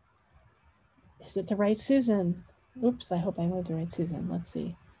 Is it the right Susan? Oops, I hope I moved the right Susan. Let's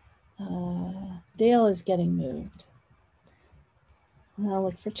see. Dale is getting moved. I'll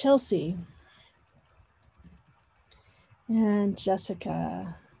look for Chelsea. And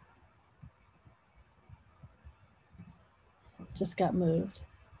Jessica just got moved.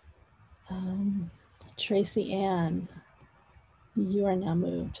 Tracy Ann, you are now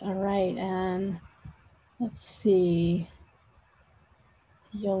moved. All right, and let's see.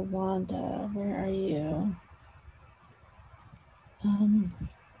 Yolanda, where are you?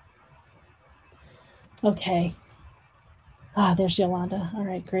 Okay. There's Yolanda. All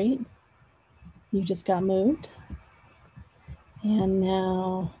right, great. You just got moved. And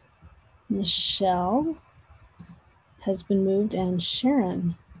now Michelle has been moved and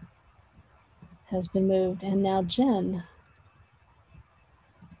Sharon has been moved. And now Jen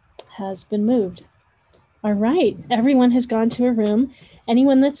has been moved. All right, everyone has gone to a room.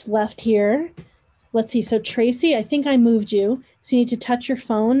 Anyone that's left here, let's see. So Tracy, I think I moved you. So you need to touch your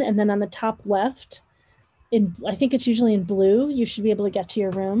phone and then on the top left, I think it's usually in blue, you should be able to get to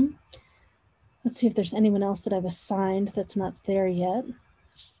your room. Let's see if there's anyone else that I've assigned that's not there yet.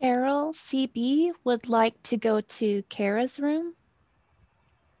 Cheryl CB would like to go to Kara's room.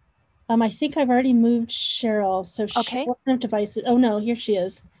 I think I've already moved Cheryl. So okay. Cheryl devices. Oh no, here she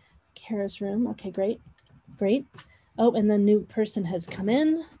is. Kara's room. Okay, great. Great. Oh, and the new person has come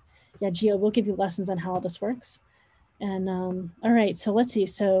in. Yeah, Gio, we'll give you lessons on how all this works. And all right, so let's see.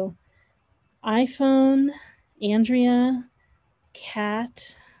 So iPhone, Andrea,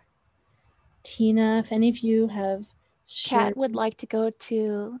 Kat, Tina, if any of you have shared. Kat would like to go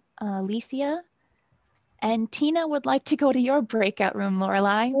to Lethea. And Tina would like to go to your breakout room,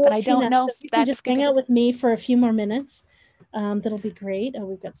 Lorelei, but I Tina, don't know so if you can that's just hang out with me for a few more minutes. That'll be great. Oh,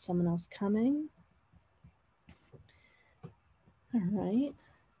 we've got someone else coming. All right.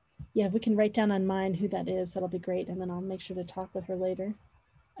 Yeah, we can write down on mine who that is. That'll be great. And then I'll make sure to talk with her later.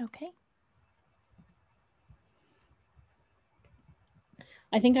 Okay.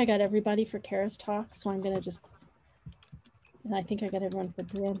 I think I got everybody for Kara's talk, so I'm going to just, and I think I got everyone for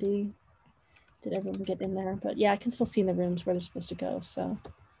Brandy. Did everyone get in there? But yeah, I can still see in the rooms where they're supposed to go, so.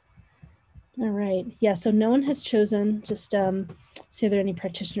 All right, yeah, so no one has chosen. Just see if there are any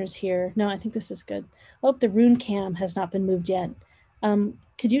practitioners here. No, I think this is good. Oh, the rune cam has not been moved yet.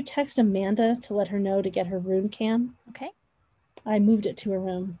 Could you text Amanda to let her know to get her rune cam? Okay. I moved it to her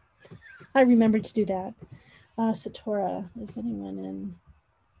room. I remembered to do that. Satora, is anyone in?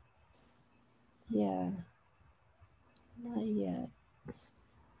 Yeah, not yet.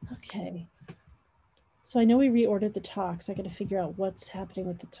 Okay. So I know we reordered the talks. I got to figure out what's happening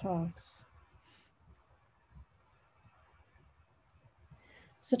with the talks.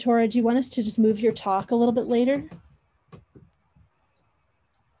 Satora, do you want us to just move your talk a little bit later?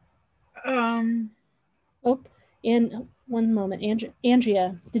 Oh, and one moment,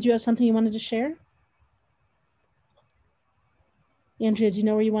 Andrea, did you have something you wanted to share? Andrea, do you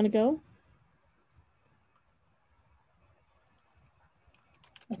know where you want to go?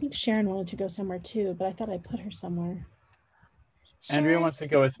 I think Sharon wanted to go somewhere too, but I thought I put her somewhere. Andrea wants to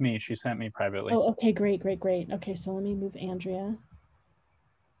go with me. She sent me privately. Oh, okay, great. Okay, so let me move Andrea.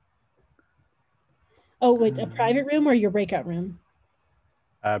 Oh, wait, a private room or your breakout room?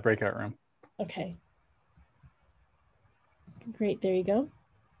 Breakout room. Okay. Great, there you go.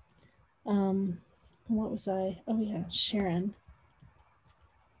 What was I? Oh yeah, Sharon.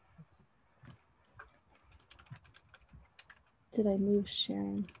 Did I move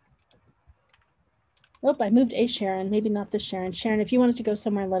Sharon? Oh, I moved a Sharon, maybe not this Sharon. Sharon, if you wanted to go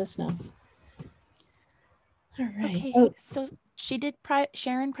somewhere, let us know. All right. Okay, Oh. so she did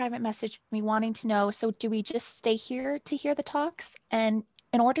Sharon private message me wanting to know, so do we just stay here to hear the talks? And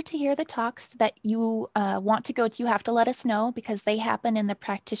in order to hear the talks that you want to go to, you have to let us know because they happen in the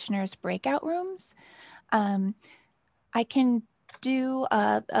practitioners' breakout rooms. I can do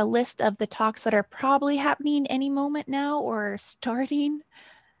a list of the talks that are probably happening any moment now or starting.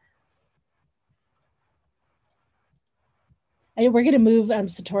 We're going to move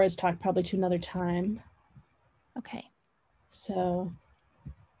Satora's talk probably to another time. Okay. So,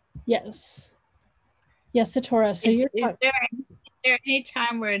 yes. Yes, Satora. So Is there any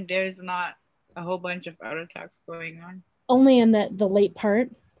time where there's not a whole bunch of other talks going on? Only in the late part.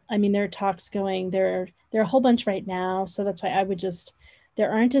 I mean, there are talks going. There are a whole bunch right now. So that's why I would just,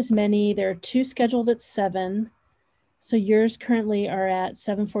 there aren't as many. There are 2 scheduled at 7. So yours currently are at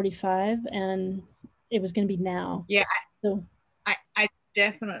 7:45 and it was going to be now. Yeah. So I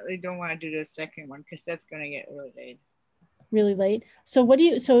definitely don't want to do the second one because that's going to get really late. Really late. So what do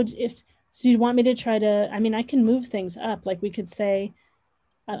you, so you want me to try to, I mean, I can move things up. Like we could say,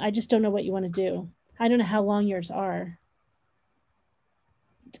 I just don't know what you want to do. I don't know how long yours are.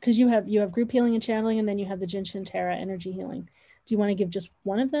 Because you have group healing and channeling, and then you have the Jinshin Tara energy healing. Do you want to give just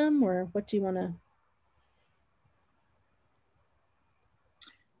one of them, or what do you want to?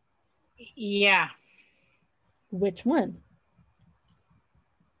 Yeah. Which one?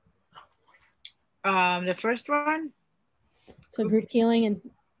 The first one. So group healing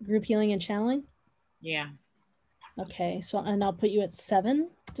and channeling. Yeah. Okay. So and I'll put you at 7.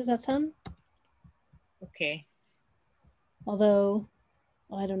 Does that sound? Okay. Although,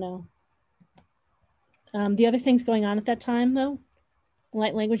 I don't know. The other things going on at that time, though,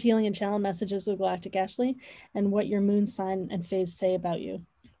 light language healing and channel messages with Galactic Ashley, and what your moon sign and phase say about you.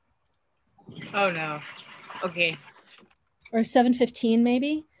 Oh no. Okay. Or 7:15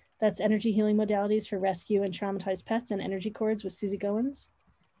 maybe. That's energy healing modalities for rescue and traumatized pets and energy cords with Susie Goins.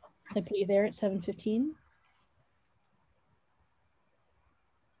 So I put you there at 7:15.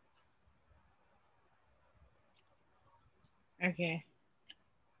 Okay.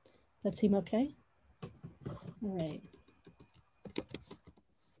 That seem okay? All right.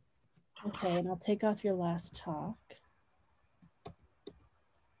 Okay, and I'll take off your last talk.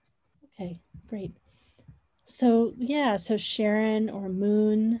 Okay, great. So yeah, so Sharon or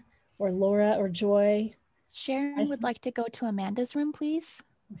Moon or Laura or Joy. Sharon would like to go to Amanda's room, please.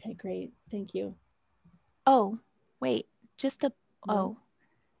 Okay, great. Thank you. Oh, wait, just a, oh.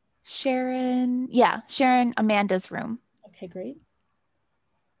 Sharon, yeah, Sharon, Amanda's room. Okay, great.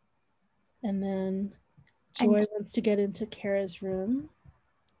 And then Joy wants to get into Kara's room.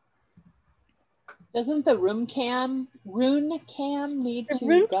 Doesn't the rune cam need to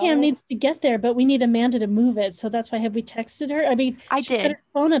Rune go? cam needs to get there, but we need Amanda to move it. So that's why, have we texted her? I mean, I she's did. got her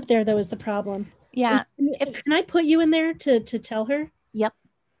phone up there though is the problem. Yeah. Can I put you in there to tell her? Yep.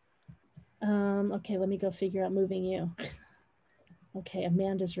 Okay, let me go figure out moving you. Okay,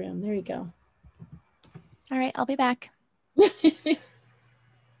 Amanda's room. There you go. All right, I'll be back.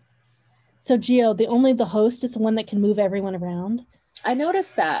 So Gio, the host is the one that can move everyone around. I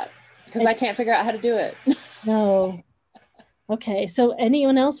noticed that because I can't figure out how to do it. No. Okay, so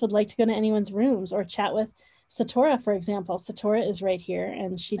anyone else would like to go to anyone's rooms or chat with Satora, for example. Satora is right here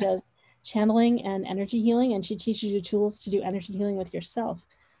and she does channeling and energy healing, and she teaches you tools to do energy healing with yourself.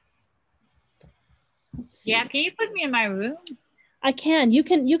 Yeah, can you put me in my room? I can. You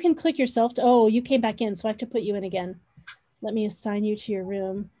can click yourself to, oh, you came back in, so I have to put you in again. Let me assign you to your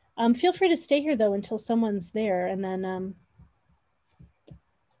room. Feel free to stay here though until someone's there, and then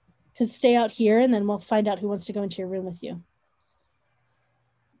because stay out here and then we'll find out who wants to go into your room with you.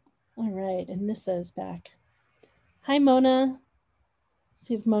 All right, and Nissa is back. Hi, Mona. Let's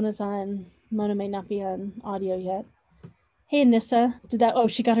see if Mona's on. Mona may not be on audio yet. Hey, Anissa, did that, oh,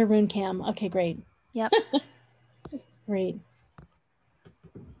 she got her rune cam. Okay, great. Yep. Great.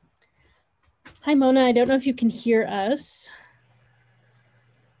 Hi, Mona. I don't know if you can hear us.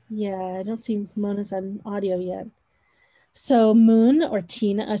 Yeah, I don't see Mona's on audio yet. So Moon or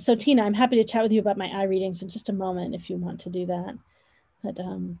Tina. So Tina, I'm happy to chat with you about my eye readings in just a moment if you want to do that. But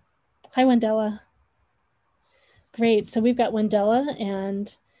hi, Wendella. Great. So we've got Wendella,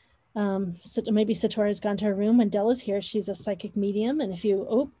 and so maybe Satora has gone to her room. Wendella's here. She's a psychic medium. And if you,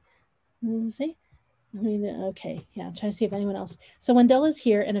 oh, let's see. Okay, yeah, I'm trying to see if anyone else. So Wendella's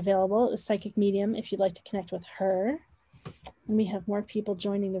here and available, a psychic medium, if you'd like to connect with her. And we have more people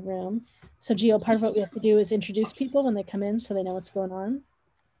joining the room. So Gio, part of what we have to do is introduce people when they come in so they know what's going on.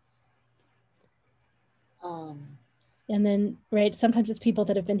 And then, right, sometimes it's people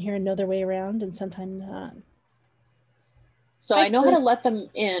that have been here and know their way around, and sometimes not. So I know how to let them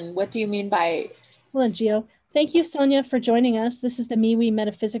in. What do you mean by? Hold on, Gio. Thank you, Sonia, for joining us. This is the MeWe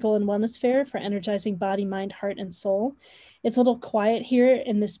Metaphysical and Wellness Fair for energizing body, mind, heart, and soul. It's a little quiet here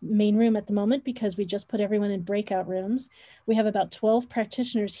in this main room at the moment because we just put everyone in breakout rooms. We have about 12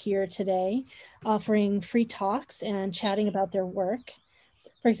 practitioners here today offering free talks and chatting about their work.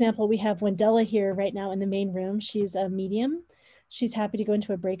 For example, we have Wendella here right now in the main room. She's a medium. She's happy to go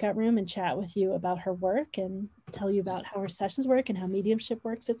into a breakout room and chat with you about her work and tell you about how her sessions work and how mediumship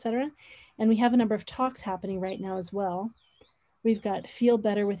works, etc. And we have a number of talks happening right now as well. We've got Feel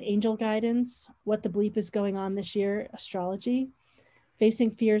Better with Angel Guidance, What the Bleep is Going On This Year, Astrology,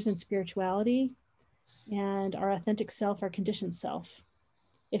 Facing Fears and Spirituality, and Our Authentic Self, Our Conditioned Self.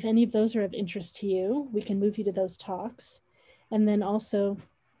 If any of those are of interest to you, we can move you to those talks. And then also,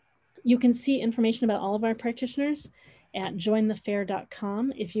 you can see information about all of our practitioners at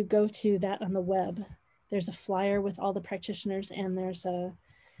jointhefair.com. If you go to that on the web, there's a flyer with all the practitioners, and there's the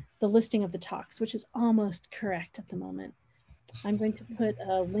listing of the talks, which is almost correct at the moment. I'm going to put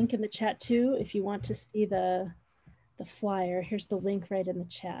a link in the chat too if you want to see the flyer. Here's the link right in the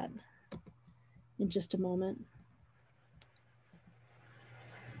chat in just a moment.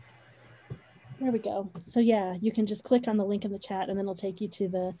 There we go. So yeah, you can just click on the link in the chat and then it'll take you to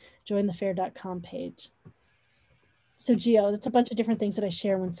the jointhefair.com page. So Gio, that's a bunch of different things that I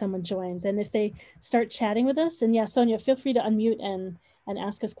share when someone joins. And if they start chatting with us, and yeah, Sonia, feel free to unmute and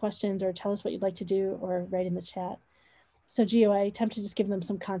ask us questions or tell us what you'd like to do or write in the chat. So Gio, I attempt to just give them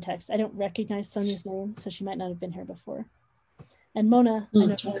some context. I don't recognize Sonia's name, so she might not have been here before. And Mona, I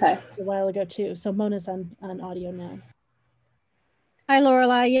know okay. A while ago too. So Mona's on audio now. Hi,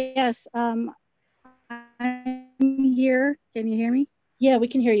 Lorelai. Yes, I'm here. Can you hear me? Yeah, we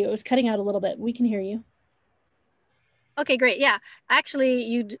can hear you. It was cutting out a little bit. We can hear you. Okay, great. Yeah, actually,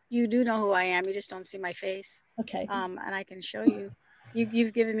 you do know who I am. You just don't see my face. Okay. And I can show you.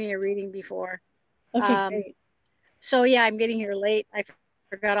 You've given me a reading before. Okay, great. So yeah, I'm getting here late. I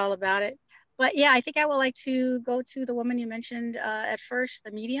forgot all about it. But yeah, I think I would like to go to the woman you mentioned at first,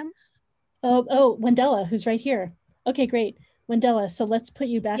 the medium. Oh, Wendella, who's right here. Okay, great. Wendella, so let's put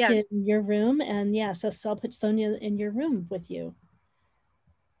you back in your room. And yeah, so I'll put Sonia in your room with you.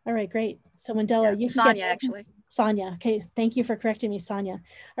 All right, great. So Wendella, you can Sonia, actually. Sonia. Okay, thank you for correcting me, Sonia.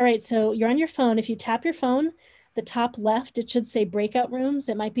 All right, so you're on your phone. If you tap your phone, the top left, it should say breakout rooms.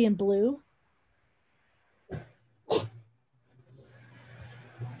 It might be in blue.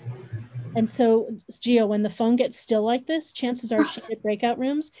 And so, Gio, when the phone gets still like this, chances are she's at breakout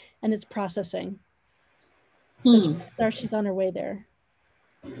rooms and it's processing. So chances are she's on her way there.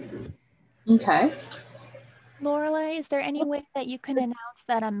 Okay. Lorelai, is there any way that you can announce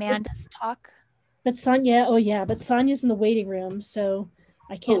that Amanda's talk? But Sonia, oh yeah, but Sonia's in the waiting room, so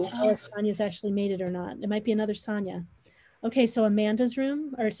I can't tell if Sonia's actually made it or not. It might be another Sonia. Okay, so Amanda's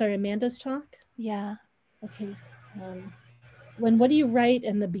room, or sorry, Amanda's talk? Yeah. Okay. What do you write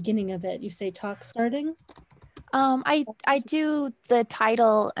in the beginning of it? You say talk starting? I do the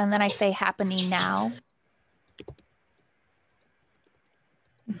title and then I say happening now.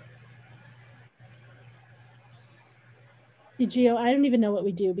 See, Gio, I don't even know what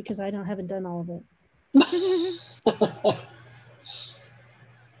we do because I haven't done all of it.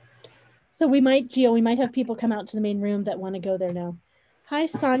 So we might have people come out to the main room that want to go there now. Hi,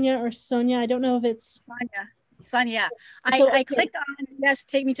 Sonia or Sonia. I don't know if it's Sonia. I clicked on yes,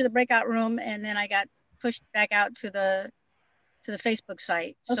 take me to the breakout room, and then I got pushed back out to the Facebook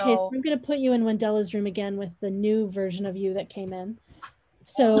site. Okay, so I'm going to put you in Wendella's room again with the new version of you that came in.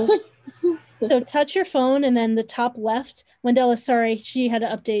 So touch your phone and then the top left. Wendella, sorry, she had to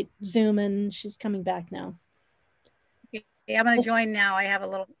update Zoom and she's coming back now. Okay, I'm going to join now. I have a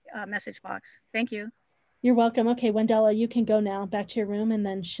little message box. Thank you. You're welcome. Okay, Wendella, you can go now back to your room and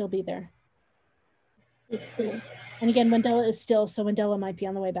then she'll be there. Cool. And again, Wendella is still, so Wendella might be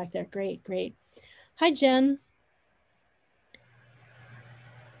on the way back there. Great, great. Hi, Jen.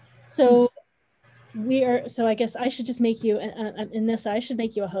 So so I guess I should just make you, and Nissa, I should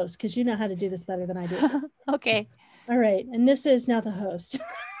make you a host because you know how to do this better than I do. Okay. All right, and Nissa is now the host.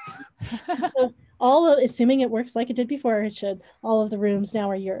 So assuming it works like it did before, it should. All of the rooms now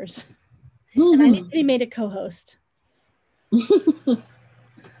are yours. And I need to be made a co-host.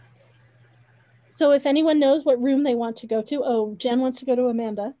 So if anyone knows what room they want to go to, oh, Jen wants to go to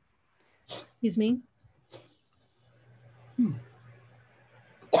Amanda. Excuse me.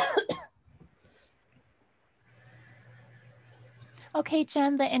 Okay,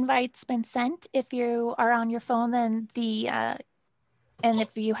 Jen, the invite's been sent. If you are on your phone, then and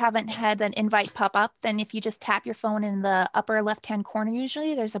if you haven't had an invite pop up, then if you just tap your phone in the upper left-hand corner,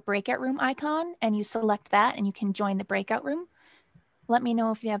 usually there's a breakout room icon and you select that and you can join the breakout room. Let me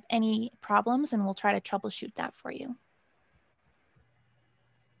know if you have any problems and we'll try to troubleshoot that for you.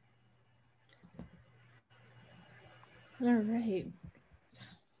 All right.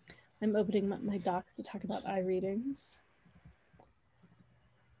 I'm opening my docs to talk about eye readings.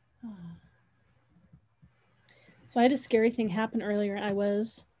 So I had a scary thing happen earlier. I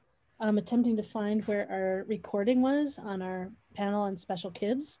was attempting to find where our recording was on our panel on special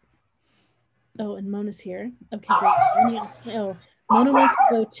kids. Oh, and Mona's here. Okay, great. Oh, Mona wants to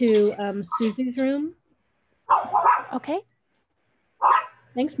go to Susie's room. Okay.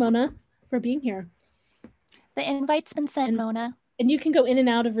 Thanks, Mona, for being here. The invite's been sent, Mona. And you can go in and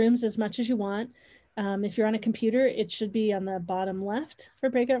out of rooms as much as you want. If you're on a computer, it should be on the bottom left for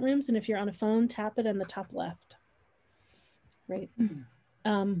breakout rooms. And if you're on a phone, tap it on the top left. Right.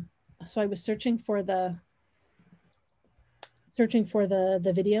 So I was searching for the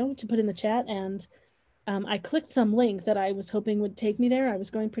video to put in the chat, and I clicked some link that I was hoping would take me there. I was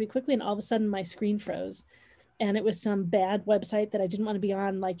going pretty quickly, and all of a sudden my screen froze. And it was some bad website that I didn't want to be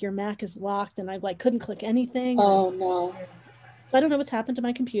on, like your Mac is locked, and I couldn't click anything. Oh no. So I don't know what's happened to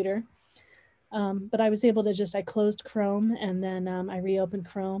my computer. But I was able to I closed Chrome, and then I reopened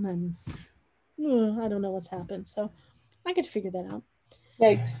Chrome, and I don't know what's happened. So I could figure that out.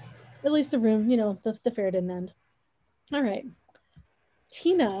 Yikes. At least the room, the fair didn't end. All right.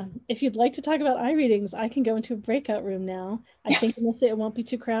 Tina, if you'd like to talk about eye readings, I can go into a breakout room now. I think Anissa, it won't be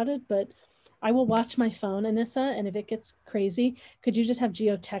too crowded, but I will watch my phone, Anissa, and if it gets crazy, could you just have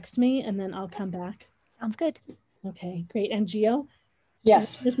Geo text me and then I'll come back? Sounds good. Okay, great. And Geo?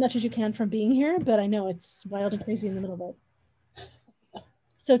 Yes. As much as you can from being here, but I know it's wild and crazy in the middle of it.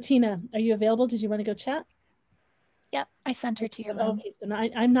 So Tina, are you available? Did you want to go chat? Yep, I sent her to your room. Okay, so now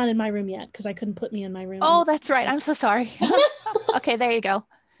I'm not in my room yet because I couldn't put me in my room. Oh, that's right. I'm so sorry. Okay, there you go.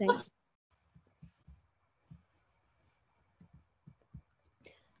 Thanks.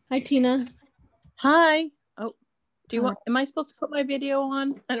 Hi, Tina. Hi. Oh, do you want, am I supposed to put my video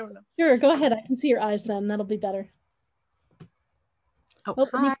on? I don't know. Sure, go ahead. I can see your eyes then. That'll be better. Oh,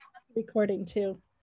 hi. Recording too.